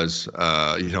there was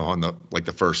on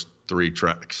the first three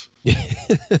tracks.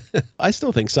 I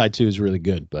still think side 2 is really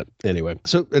good, but anyway.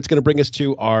 So it's going to bring us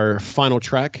to our final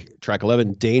track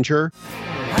 11, Danger.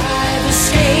 I've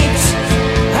escaped.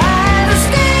 I've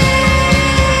escaped.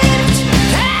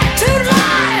 Tattooed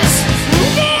lies,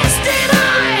 distant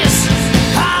eyes,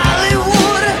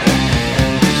 Hollywood.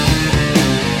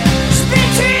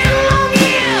 Spitting long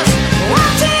years,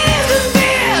 wild tears and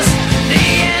fears. The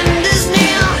end is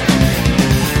near.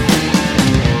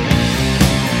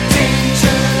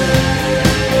 Danger.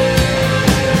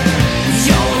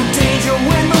 You're in danger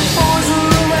when the boys are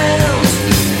around.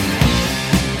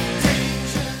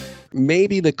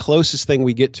 Maybe the closest thing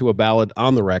we get to a ballad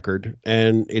on the record,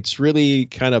 and it's really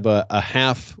kind of a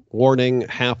half warning,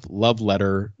 half love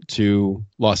letter to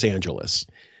Los Angeles.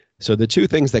 So the two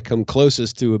things that come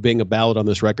closest to being a ballad on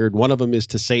this record, one of them is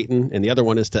to Satan and the other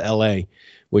one is to LA,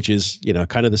 which is,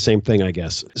 kind of the same thing, I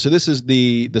guess. So this is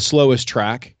the slowest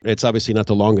track. It's obviously not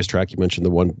the longest track. You mentioned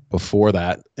the one before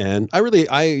that. And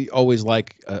I always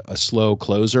like a slow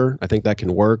closer. I think that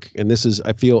can work. And this is,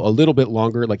 I feel, a little bit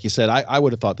longer. Like you said, I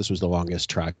would have thought this was the longest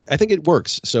track. I think it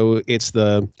works. So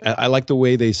I like the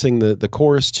way they sing the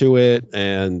chorus to it.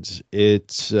 And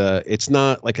it's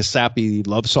not like a sappy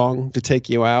love song to take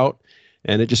you out.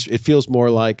 And it feels more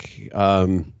like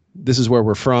this is where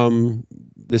we're from.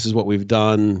 This is what we've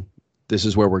done. This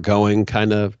is where we're going.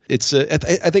 Kind of. I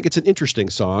think it's an interesting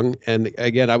song. And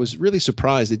again, I was really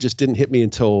surprised. It just didn't hit me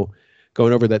until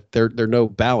going over that there are no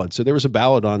ballads. So there was a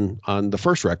ballad on the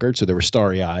first record. So there were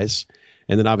Starry Eyes.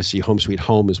 And then obviously Home Sweet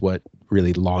Home is what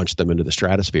really launched them into the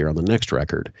stratosphere on the next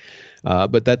record.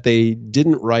 But that they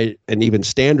didn't write an even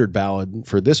standard ballad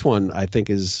for this one, I think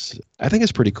is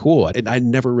pretty cool. I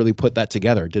never really put that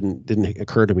together. It didn't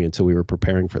occur to me until we were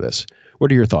preparing for this.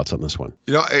 What are your thoughts on this one?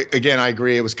 Again, I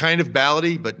agree. It was kind of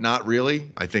ballady, but not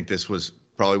really. I think this was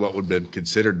probably what would have been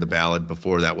considered the ballad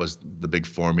before that was the big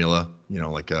formula.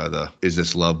 Like the Is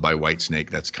This Love by Whitesnake.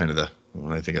 That's kind of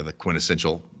when I think of the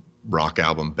quintessential rock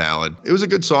album ballad. It was a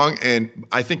good song, and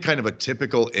I think kind of a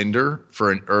typical ender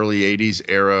for an early 80s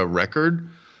era record.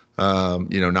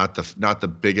 Not the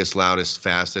biggest, loudest,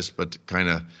 fastest, but kind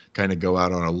of go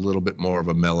out on a little bit more of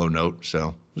a mellow note. So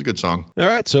it was a good song. All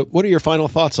right. So what are your final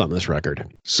thoughts on this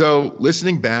record? So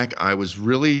listening back, I was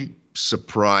really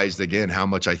surprised again how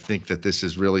much I think that this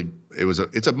is really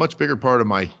it's a much bigger part of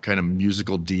my kind of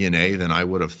musical DNA than I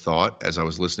would have thought as I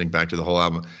was listening back to the whole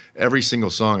album. Every single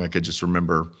song I could just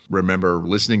remember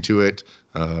listening to it,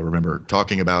 remember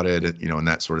talking about it, and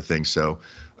that sort of thing. So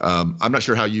I'm not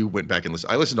sure how you went back and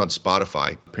listened. I listened on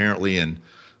Spotify. Apparently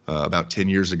about 10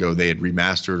 years ago they had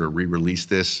remastered or re-released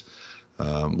this.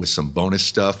 with some bonus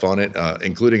stuff on it,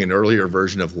 including an earlier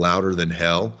version of Louder Than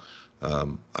Hell.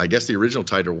 I guess the original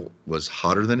title was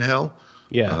Hotter Than Hell.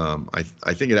 Yeah.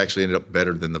 I think it actually ended up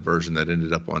better than the version that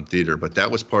ended up on theater, but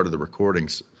that was part of the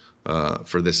recordings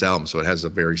for this album, so it has a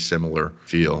very similar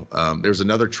feel. There's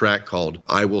another track called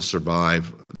I Will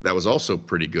Survive that was also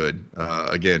pretty good.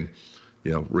 Again,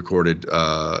 recorded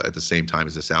at the same time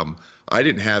as this album. I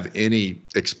didn't have any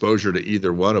exposure to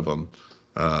either one of them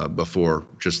before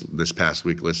just this past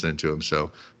week listening to them.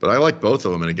 So, but I like both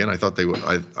of them. And again, I thought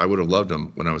I would have loved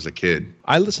them when I was a kid.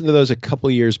 I listened to those a couple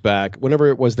of years back, whenever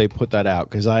it was they put that out,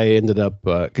 because I ended up,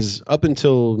 because up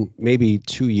until maybe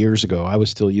 2 years ago, I was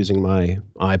still using my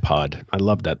iPod. I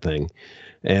loved that thing.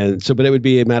 And so, but it would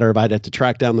be a matter of I'd have to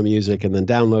track down the music and then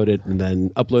download it and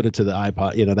then upload it to the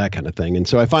iPod, that kind of thing. And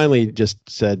so I finally just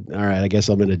said, all right, I guess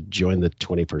I'm going to join the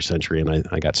 21st century. And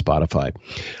I got Spotify.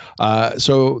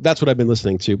 So that's what I've been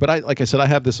listening to. But like I said, I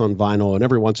have this on vinyl, and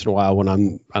every once in a while when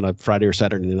I'm on a Friday or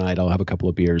Saturday night, I'll have a couple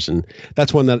of beers, and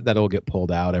that's one that'll get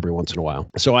pulled out every once in a while.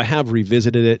 So I have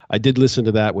revisited it. I did listen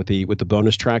to that with the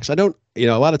bonus tracks. I don't, a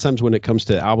lot of times when it comes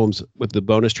to albums with the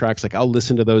bonus tracks, like I'll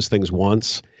listen to those things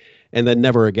once and then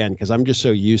never again, because I'm just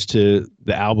so used to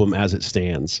the album as it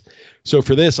stands. So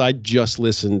for this, I just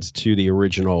listened to the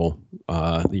original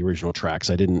tracks.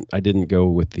 I didn't go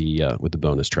with the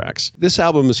bonus tracks. This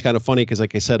album is kind of funny because,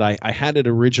 like I said, I had it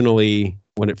originally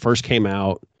when it first came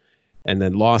out, and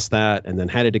then lost that, and then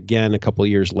had it again a couple of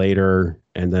years later,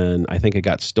 and then I think it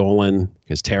got stolen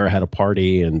because Tara had a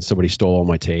party and somebody stole all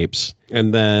my tapes.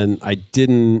 And then I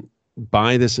didn't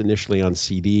buy this initially on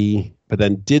CD, but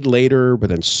then did later, but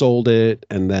then sold it,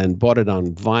 and then bought it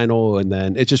on vinyl. And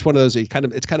then it's just one of those, it's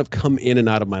kind of come in and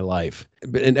out of my life.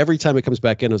 And every time it comes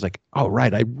back in, I was like, oh,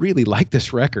 right, I really like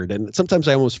this record. And sometimes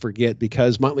I almost forget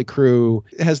because Motley Crue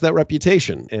has that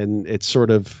reputation, and it's sort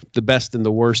of the best and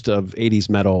the worst of 80s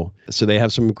metal. So they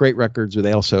have some great records, but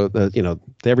they also,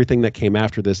 everything that came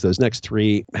after this, those next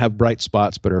three have bright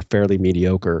spots, but are fairly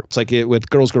mediocre. It's like with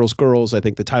Girls, Girls, Girls, I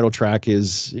think the title track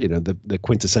is, the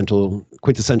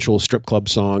quintessential strip club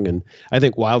song. And I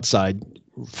think Wild Side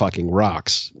fucking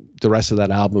rocks. The rest of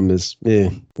that album is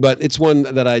but it's one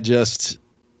that I just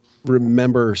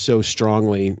remember so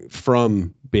strongly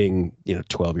from being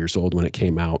 12 years old when it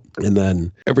came out. And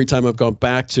then every time I've gone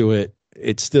back to it,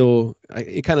 it's still,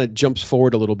 it kind of jumps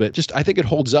forward a little bit. Just, I think it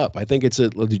holds up. I think it's a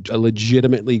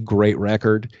legitimately great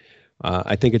record.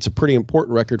 I think it's a pretty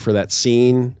important record for that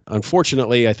scene.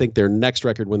 Unfortunately, I think their next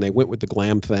record, when they went with the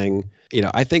glam thing,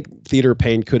 I think Theater of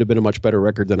Pain could have been a much better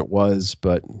record than it was,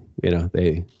 but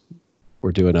they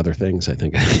were doing other things, I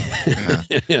think, at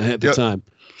the time.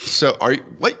 So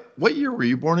what year were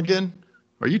you born again?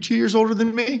 Are you 2 years older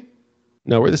than me?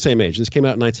 No, we're the same age. This came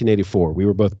out in 1984. We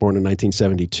were both born in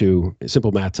 1972.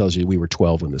 Simple math tells you we were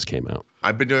 12 when this came out.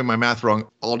 I've been doing my math wrong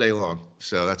all day long.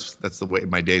 So that's the way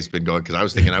my day's been going, because I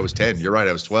was thinking I was 10. You're right,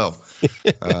 I was 12.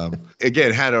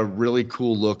 Again, had a really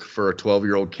cool look for a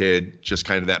 12-year-old kid, just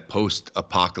kind of that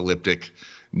post-apocalyptic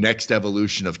next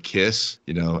evolution of Kiss,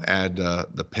 add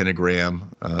the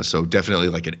pentagram. So definitely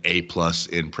like an A+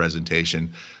 in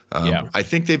presentation. I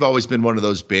think they've always been one of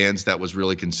those bands that was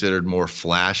really considered more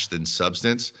flash than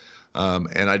substance.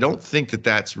 And I don't think that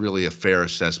that's really a fair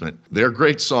assessment. Their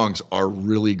great songs are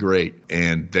really great,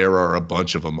 and there are a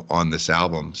bunch of them on this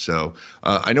album. So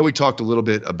I know we talked a little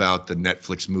bit about the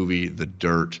Netflix movie, The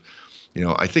Dirt.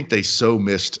 I think they so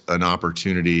missed an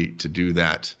opportunity to do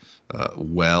that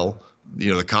well.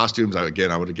 The costumes, I would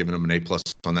have given them an A+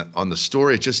 on that. On the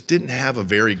story, it just didn't have a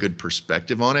very good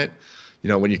perspective on it.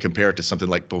 When you compare it to something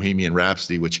like Bohemian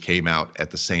Rhapsody, which came out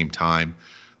at the same time,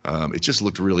 it just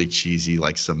looked really cheesy,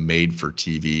 like some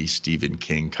made-for-TV Stephen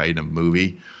King kind of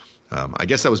movie. I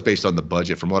guess that was based on the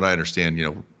budget. From what I understand,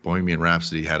 Bohemian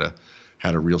Rhapsody had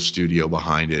a real studio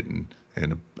behind it,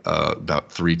 and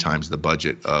about 3 times the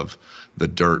budget of The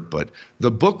Dirt. But the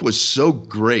book was so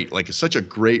great, like such a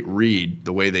great read,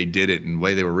 the way they did it and the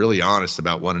way they were really honest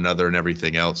about one another and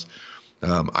everything else.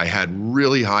 I had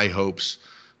really high hopes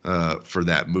for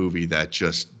that movie that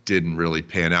just didn't really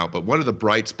pan out. But one of the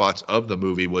bright spots of the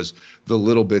movie was the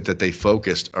little bit that they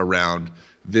focused around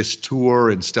this tour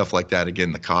and stuff like that.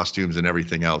 Again, the costumes and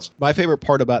everything else. My favorite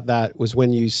part about that was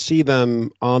when you see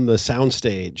them on the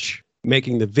soundstage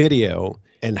making the video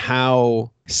and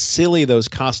how silly those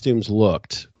costumes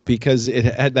looked, because it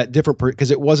had that different,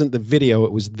 because it wasn't the video,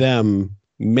 it was them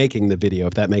making the video,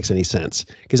 if that makes any sense.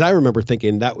 Because I remember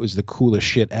thinking that was the coolest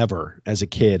shit ever as a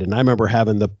kid. And I remember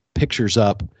having the pictures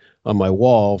up on my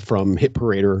wall from Hit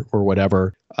Parade or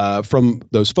whatever, from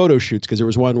those photo shoots, because there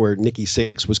was one where Nikki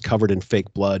Sixx was covered in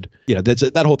fake blood.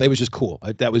 That whole thing was just cool.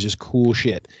 That was just cool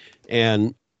shit.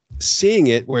 And seeing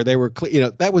it where they were,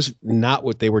 that was not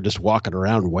what they were just walking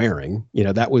around wearing.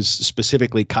 That was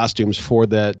specifically costumes for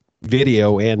that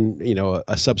video and,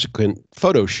 a subsequent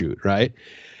photo shoot, right?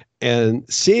 And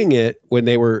seeing it when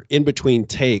they were in between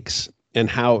takes and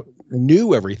how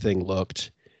new everything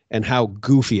looked and how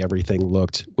goofy everything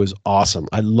looked was awesome.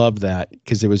 I love that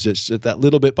because it was just that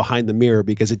little bit behind the mirror,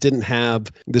 because it didn't have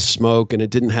the smoke and it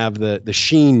didn't have the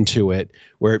sheen to it,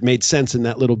 where it made sense in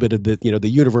that little bit of the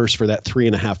universe for that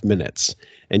 3.5 minutes.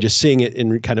 And just seeing it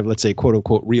in kind of, let's say, quote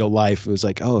unquote, real life, it was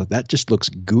like, oh, that just looks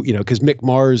because Mick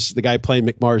Mars, the guy playing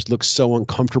Mick Mars, looks so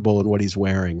uncomfortable in what he's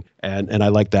wearing. And I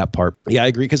like that part. Yeah, I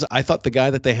agree. Because I thought the guy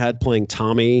that they had playing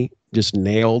Tommy just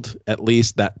nailed at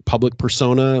least that public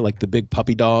persona, like the big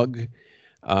puppy dog.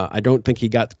 I don't think he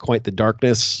got quite the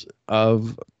darkness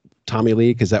of Tommy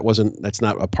Lee, because that's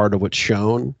not a part of what's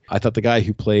shown. I thought the guy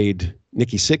who played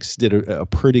Nikki Sixx did a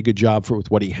pretty good job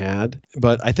with what he had,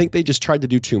 but I think they just tried to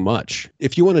do too much.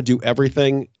 If you want to do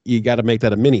everything, you got to make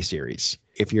that a miniseries.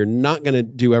 If you're not going to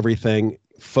do everything,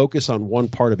 focus on one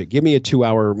part of it. Give me a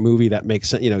 2-hour movie that makes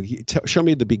sense. Show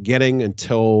me the beginning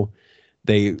until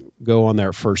they go on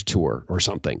their first tour or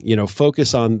something.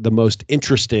 Focus on the most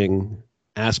interesting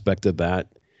aspect of that.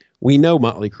 We know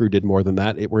Motley Crue did more than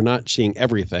that. We're not seeing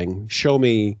everything. Show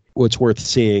me what's worth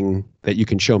seeing that you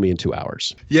can show me in 2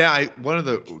 hours. Yeah, one of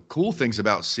the cool things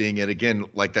about seeing it, again,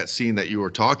 like that scene that you were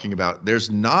talking about,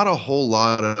 there's not a whole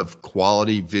lot of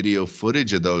quality video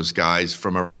footage of those guys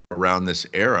from around this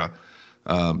era.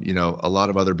 A lot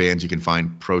of other bands you can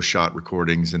find pro shot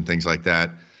recordings and things like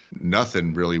that.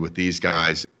 Nothing really with these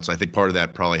guys. So I think part of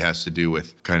that probably has to do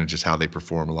with kind of just how they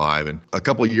perform live. And a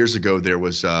couple of years ago, there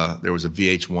was a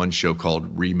VH1 show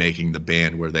called Remaking the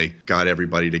Band, where they got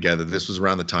everybody together. This was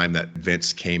around the time that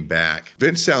Vince came back.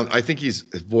 I think his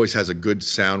voice has a good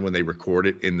sound when they record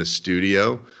it in the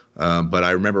studio. But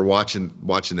I remember watching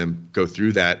them go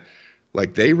through that.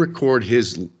 Like, they record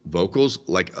his vocals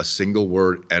like a single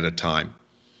word at a time,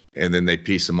 and then they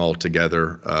piece them all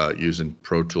together using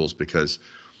Pro Tools, because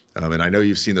and I know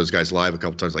you've seen those guys live a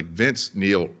couple times. Like, Vince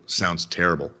Neil sounds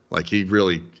terrible. Like, he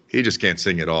just can't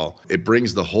sing at all. It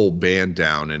brings the whole band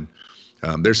down. And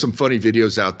there's some funny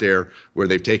videos out there where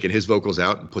they've taken his vocals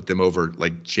out and put them over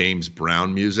like James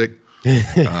Brown music.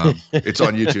 It's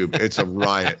on YouTube. It's a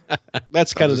riot.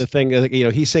 That's kind of the thing.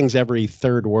 He sings every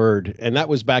third word, and that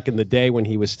was back in the day when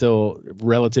he was still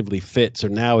relatively fit. So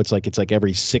now it's like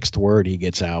every sixth word he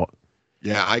gets out.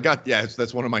 Yeah,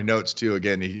 that's one of my notes too.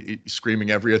 Again, he's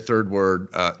screaming every third word.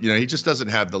 He just doesn't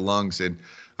have the lungs. And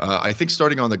I think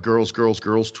starting on the Girls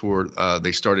tour,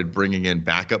 they started bringing in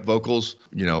backup vocals,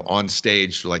 on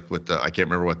stage, like with I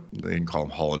can't remember what they didn't call them,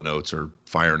 Hall & Oates or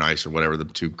Fire and Ice or whatever the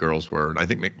two girls were. And I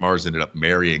think Mick Mars ended up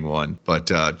marrying one,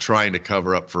 but trying to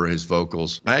cover up for his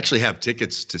vocals. I actually have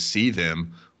tickets to see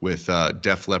them with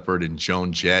Def Leppard and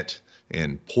Joan Jett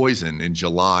and Poison in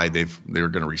July. They're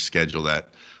going to reschedule that.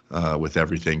 With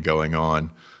everything going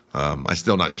on. I'm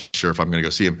still not sure if I'm going to go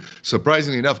see him.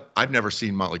 Surprisingly enough, I've never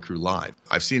seen Motley Crue live.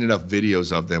 I've seen enough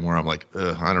videos of them where I'm like,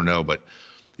 I don't know. But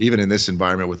even in this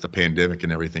environment with the pandemic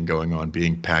and everything going on,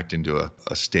 being packed into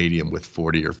a stadium with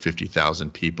 40 or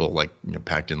 50,000 people, like,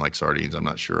 packed in like sardines, I'm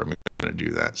not sure I'm going to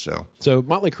do that. So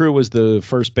Motley Crue was the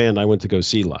first band I went to go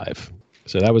see live.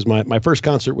 So that was my first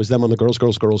concert was them on the Girls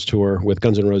tour with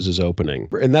Guns N' Roses opening.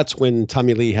 And that's when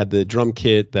Tommy Lee had the drum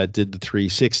kit that did the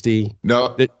 360.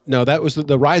 No, that was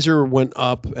the riser went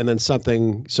up and then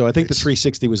something. So I think the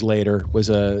 360 was later,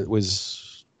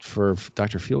 was for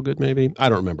Dr. Feelgood maybe. I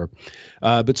don't remember.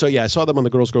 But so, yeah, I saw them on the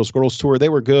Girls tour. They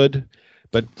were good.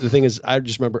 But the thing is, I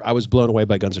just remember I was blown away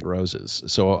by Guns N' Roses.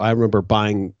 So I remember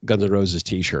buying Guns N' Roses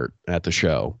t-shirt at the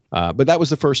show. But that was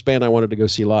the first band I wanted to go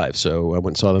see live. So I went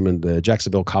and saw them in the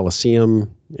Jacksonville Coliseum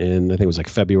in, I think it was like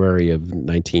February of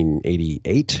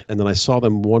 1988. And then I saw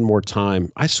them one more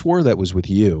time. I swore that was with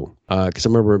you. Because I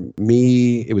remember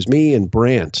it was me and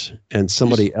Brant and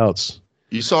somebody else.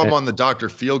 You saw them on the Dr.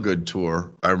 Feelgood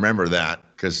tour. I remember that.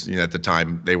 Because at the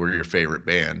time they were your favorite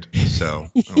band, so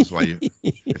that was why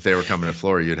if they were coming to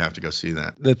Florida, you'd have to go see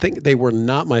that. The thing, they were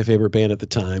not my favorite band at the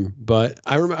time, but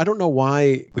I remember, I don't know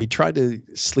why we tried to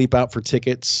sleep out for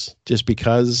tickets just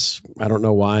because. I don't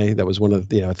know why. That was one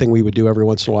of a thing we would do every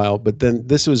once in a while. But then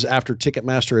this was after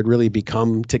Ticketmaster had really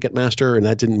become Ticketmaster, and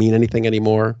that didn't mean anything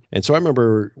anymore. And so I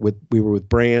remember we were with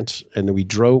Brant, and we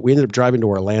ended up driving to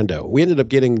Orlando. We ended up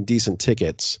getting decent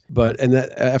tickets,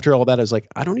 after all that, I was like,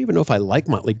 I don't even know if I like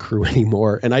Motley Crue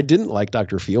anymore, and I didn't like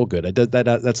Dr. Feelgood.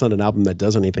 That's not an album that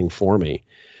does anything for me.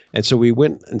 And so we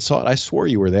went and saw it. I swore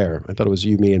you were there. I thought it was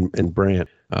you, me, and Brant.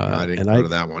 I didn't go to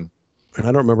that one. and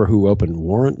I don't remember who opened.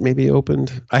 Warrant maybe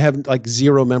opened. I have like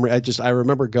zero memory. I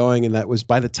remember going, and that was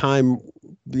by the time,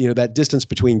 that distance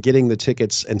between getting the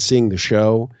tickets and seeing the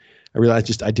show, I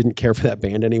realized I didn't care for that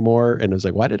band anymore. And I was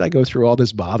like, why did I go through all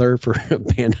this bother for a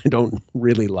band I don't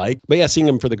really like? But yeah, seeing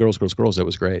them for the Girls, that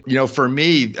was great. For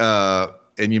me,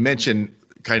 and you mentioned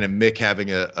kind of Mick having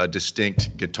a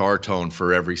distinct guitar tone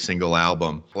for every single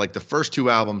album. Like the first two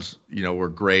albums, were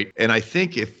great. And I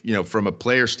think if, from a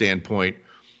player standpoint,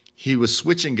 he was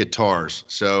switching guitars.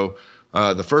 So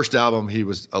the first album, he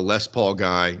was a Les Paul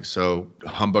guy, so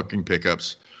humbucking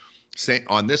pickups.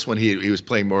 On this one, he was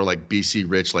playing more like BC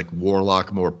Rich, like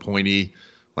Warlock, more pointy,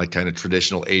 like kind of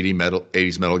traditional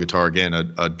 80s metal guitar. Again,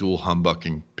 a dual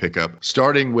humbucking pickup.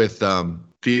 Starting with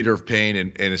Theater of Pain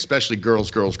and especially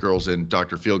Girls and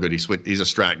Dr. Feelgood, he's a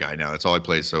Strat guy now. That's all he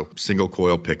plays. So single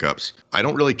coil pickups. I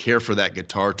don't really care for that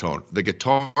guitar tone. The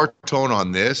guitar tone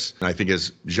on this, I think,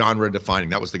 is genre defining.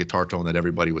 That was the guitar tone that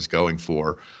everybody was going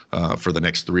for the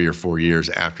next 3 or 4 years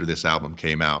after this album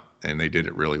came out. And they did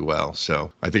it really well.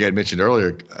 So I think I mentioned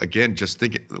earlier, again, just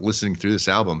listening through this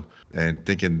album and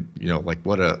thinking, like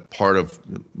what a part of,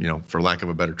 for lack of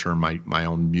a better term, my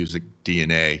own music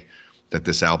DNA that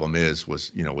this album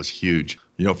was huge.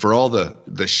 For all the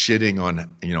shitting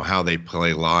on, how they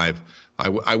play live,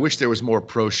 I wish there was more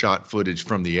pro shot footage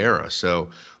from the era. So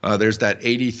there's that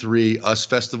 83 US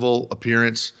Festival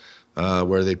appearance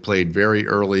where they played very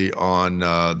early on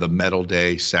the Metal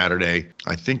Day Saturday.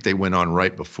 I think they went on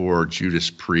right before Judas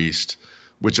Priest,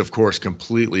 which of course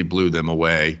completely blew them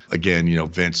away. Again,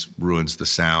 Vince ruins the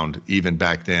sound. Even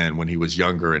back then when he was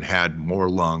younger and had more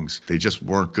lungs, they just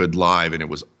weren't good live, and it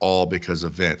was all because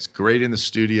of Vince. Great in the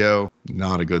studio,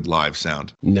 not a good live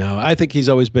sound. No, I think he's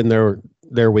always been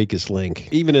their weakest link.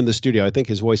 Even in the studio, I think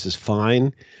his voice is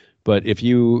fine, but if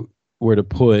you were to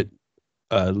put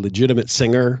a legitimate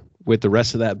singer with the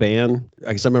rest of that band,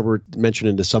 I guess I remember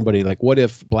mentioning to somebody, like, what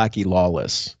if Blackie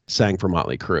Lawless sang for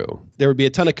Motley Crue? There would be a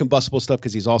ton of combustible stuff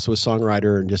because he's also a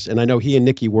songwriter, and I know he and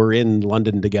Nicky were in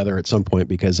London together at some point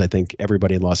because I think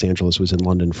everybody in Los Angeles was in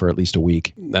London for at least a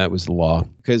week. That was the law,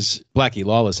 because Blackie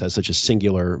Lawless has such a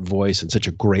singular voice and such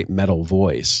a great metal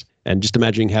voice. And just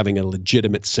imagining having a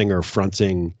legitimate singer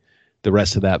fronting the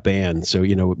rest of that band. So,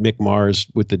 Mick Mars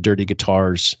with the dirty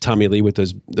guitars, Tommy Lee with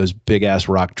those big ass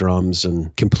rock drums,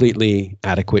 and completely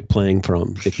adequate playing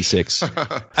from Nikki Sixx.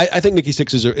 I think Nikki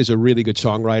Sixx is a really good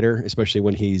songwriter, especially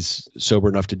when he's sober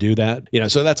enough to do that.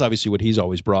 So that's obviously what he's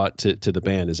always brought to the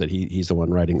band, is that he's the one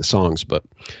writing the songs. But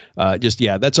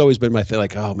that's always been my thing.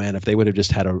 Like, oh man, if they would have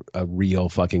just had a real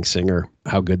fucking singer,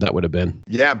 how good that would have been.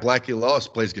 Yeah, Blackie Lawless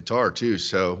plays guitar too.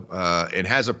 So and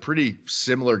has a pretty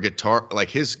similar guitar, like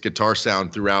his guitar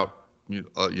sound throughout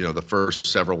the first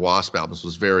several Wasp albums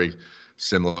was very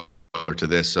similar to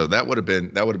this. So that would have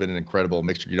been an incredible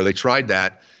mixture. They tried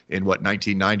that in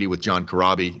 1990 with John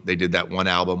Corabi. They did that one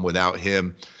album without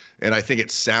him, and I think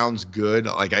it sounds good.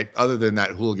 Like other than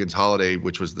that Hooligan's Holiday,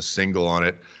 which was the single on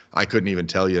it, I couldn't even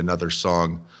tell you another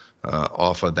song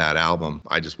off of that album.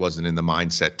 I just wasn't in the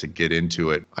mindset to get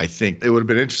into it. I think it would have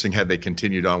been interesting had they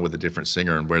continued on with a different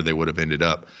singer and where they would have ended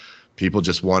up. People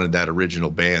just wanted that original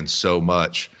band so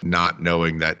much, not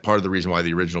knowing that part of the reason why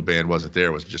the original band wasn't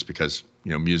there was just because,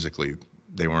 musically,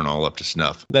 they weren't all up to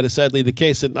snuff. That is sadly the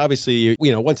case. And obviously,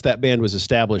 once that band was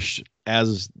established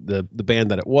as the band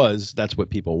that it was, that's what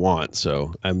people want.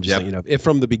 So I'm just saying, if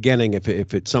from the beginning, if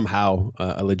it somehow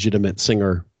a legitimate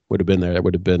singer would have been there, that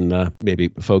would have been maybe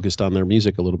focused on their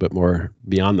music a little bit more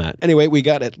beyond that. Anyway, we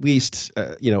got at least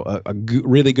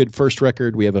really good first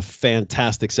record. We have a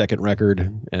fantastic second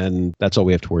record, and that's all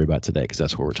we have to worry about today, because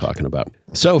that's what we're talking about.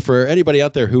 So for anybody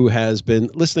out there who has been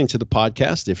listening to the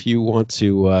podcast, if you want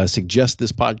to suggest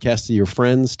this podcast to your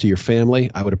friends, to your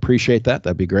family, I would appreciate that.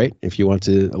 That'd be great. If you want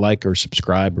to like or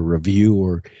subscribe or review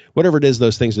or whatever it is,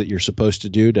 those things that you're supposed to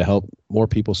do to help more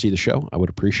people see the show, I would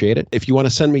appreciate it. If you want to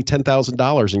send me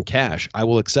 $10,000 in cash, I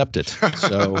will accept it.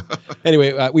 So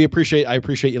anyway, I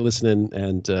appreciate you listening,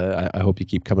 and I hope you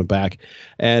keep coming back.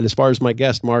 And as far as my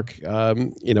guest, Mark,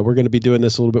 we're going to be doing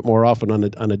this a little bit more often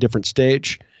on a different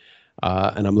stage.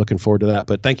 And I'm looking forward to that.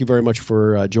 But thank you very much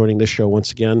for joining this show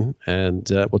once again, and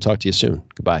we'll talk to you soon.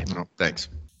 Goodbye. Oh, thanks.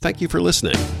 Thank you for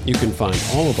listening. You can find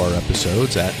all of our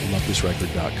episodes at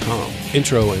lovethisrecord.com.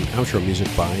 Intro and outro music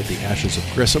by The Ashes of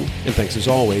Grissom. And thanks as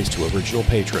always to original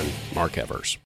patron Mark Evers.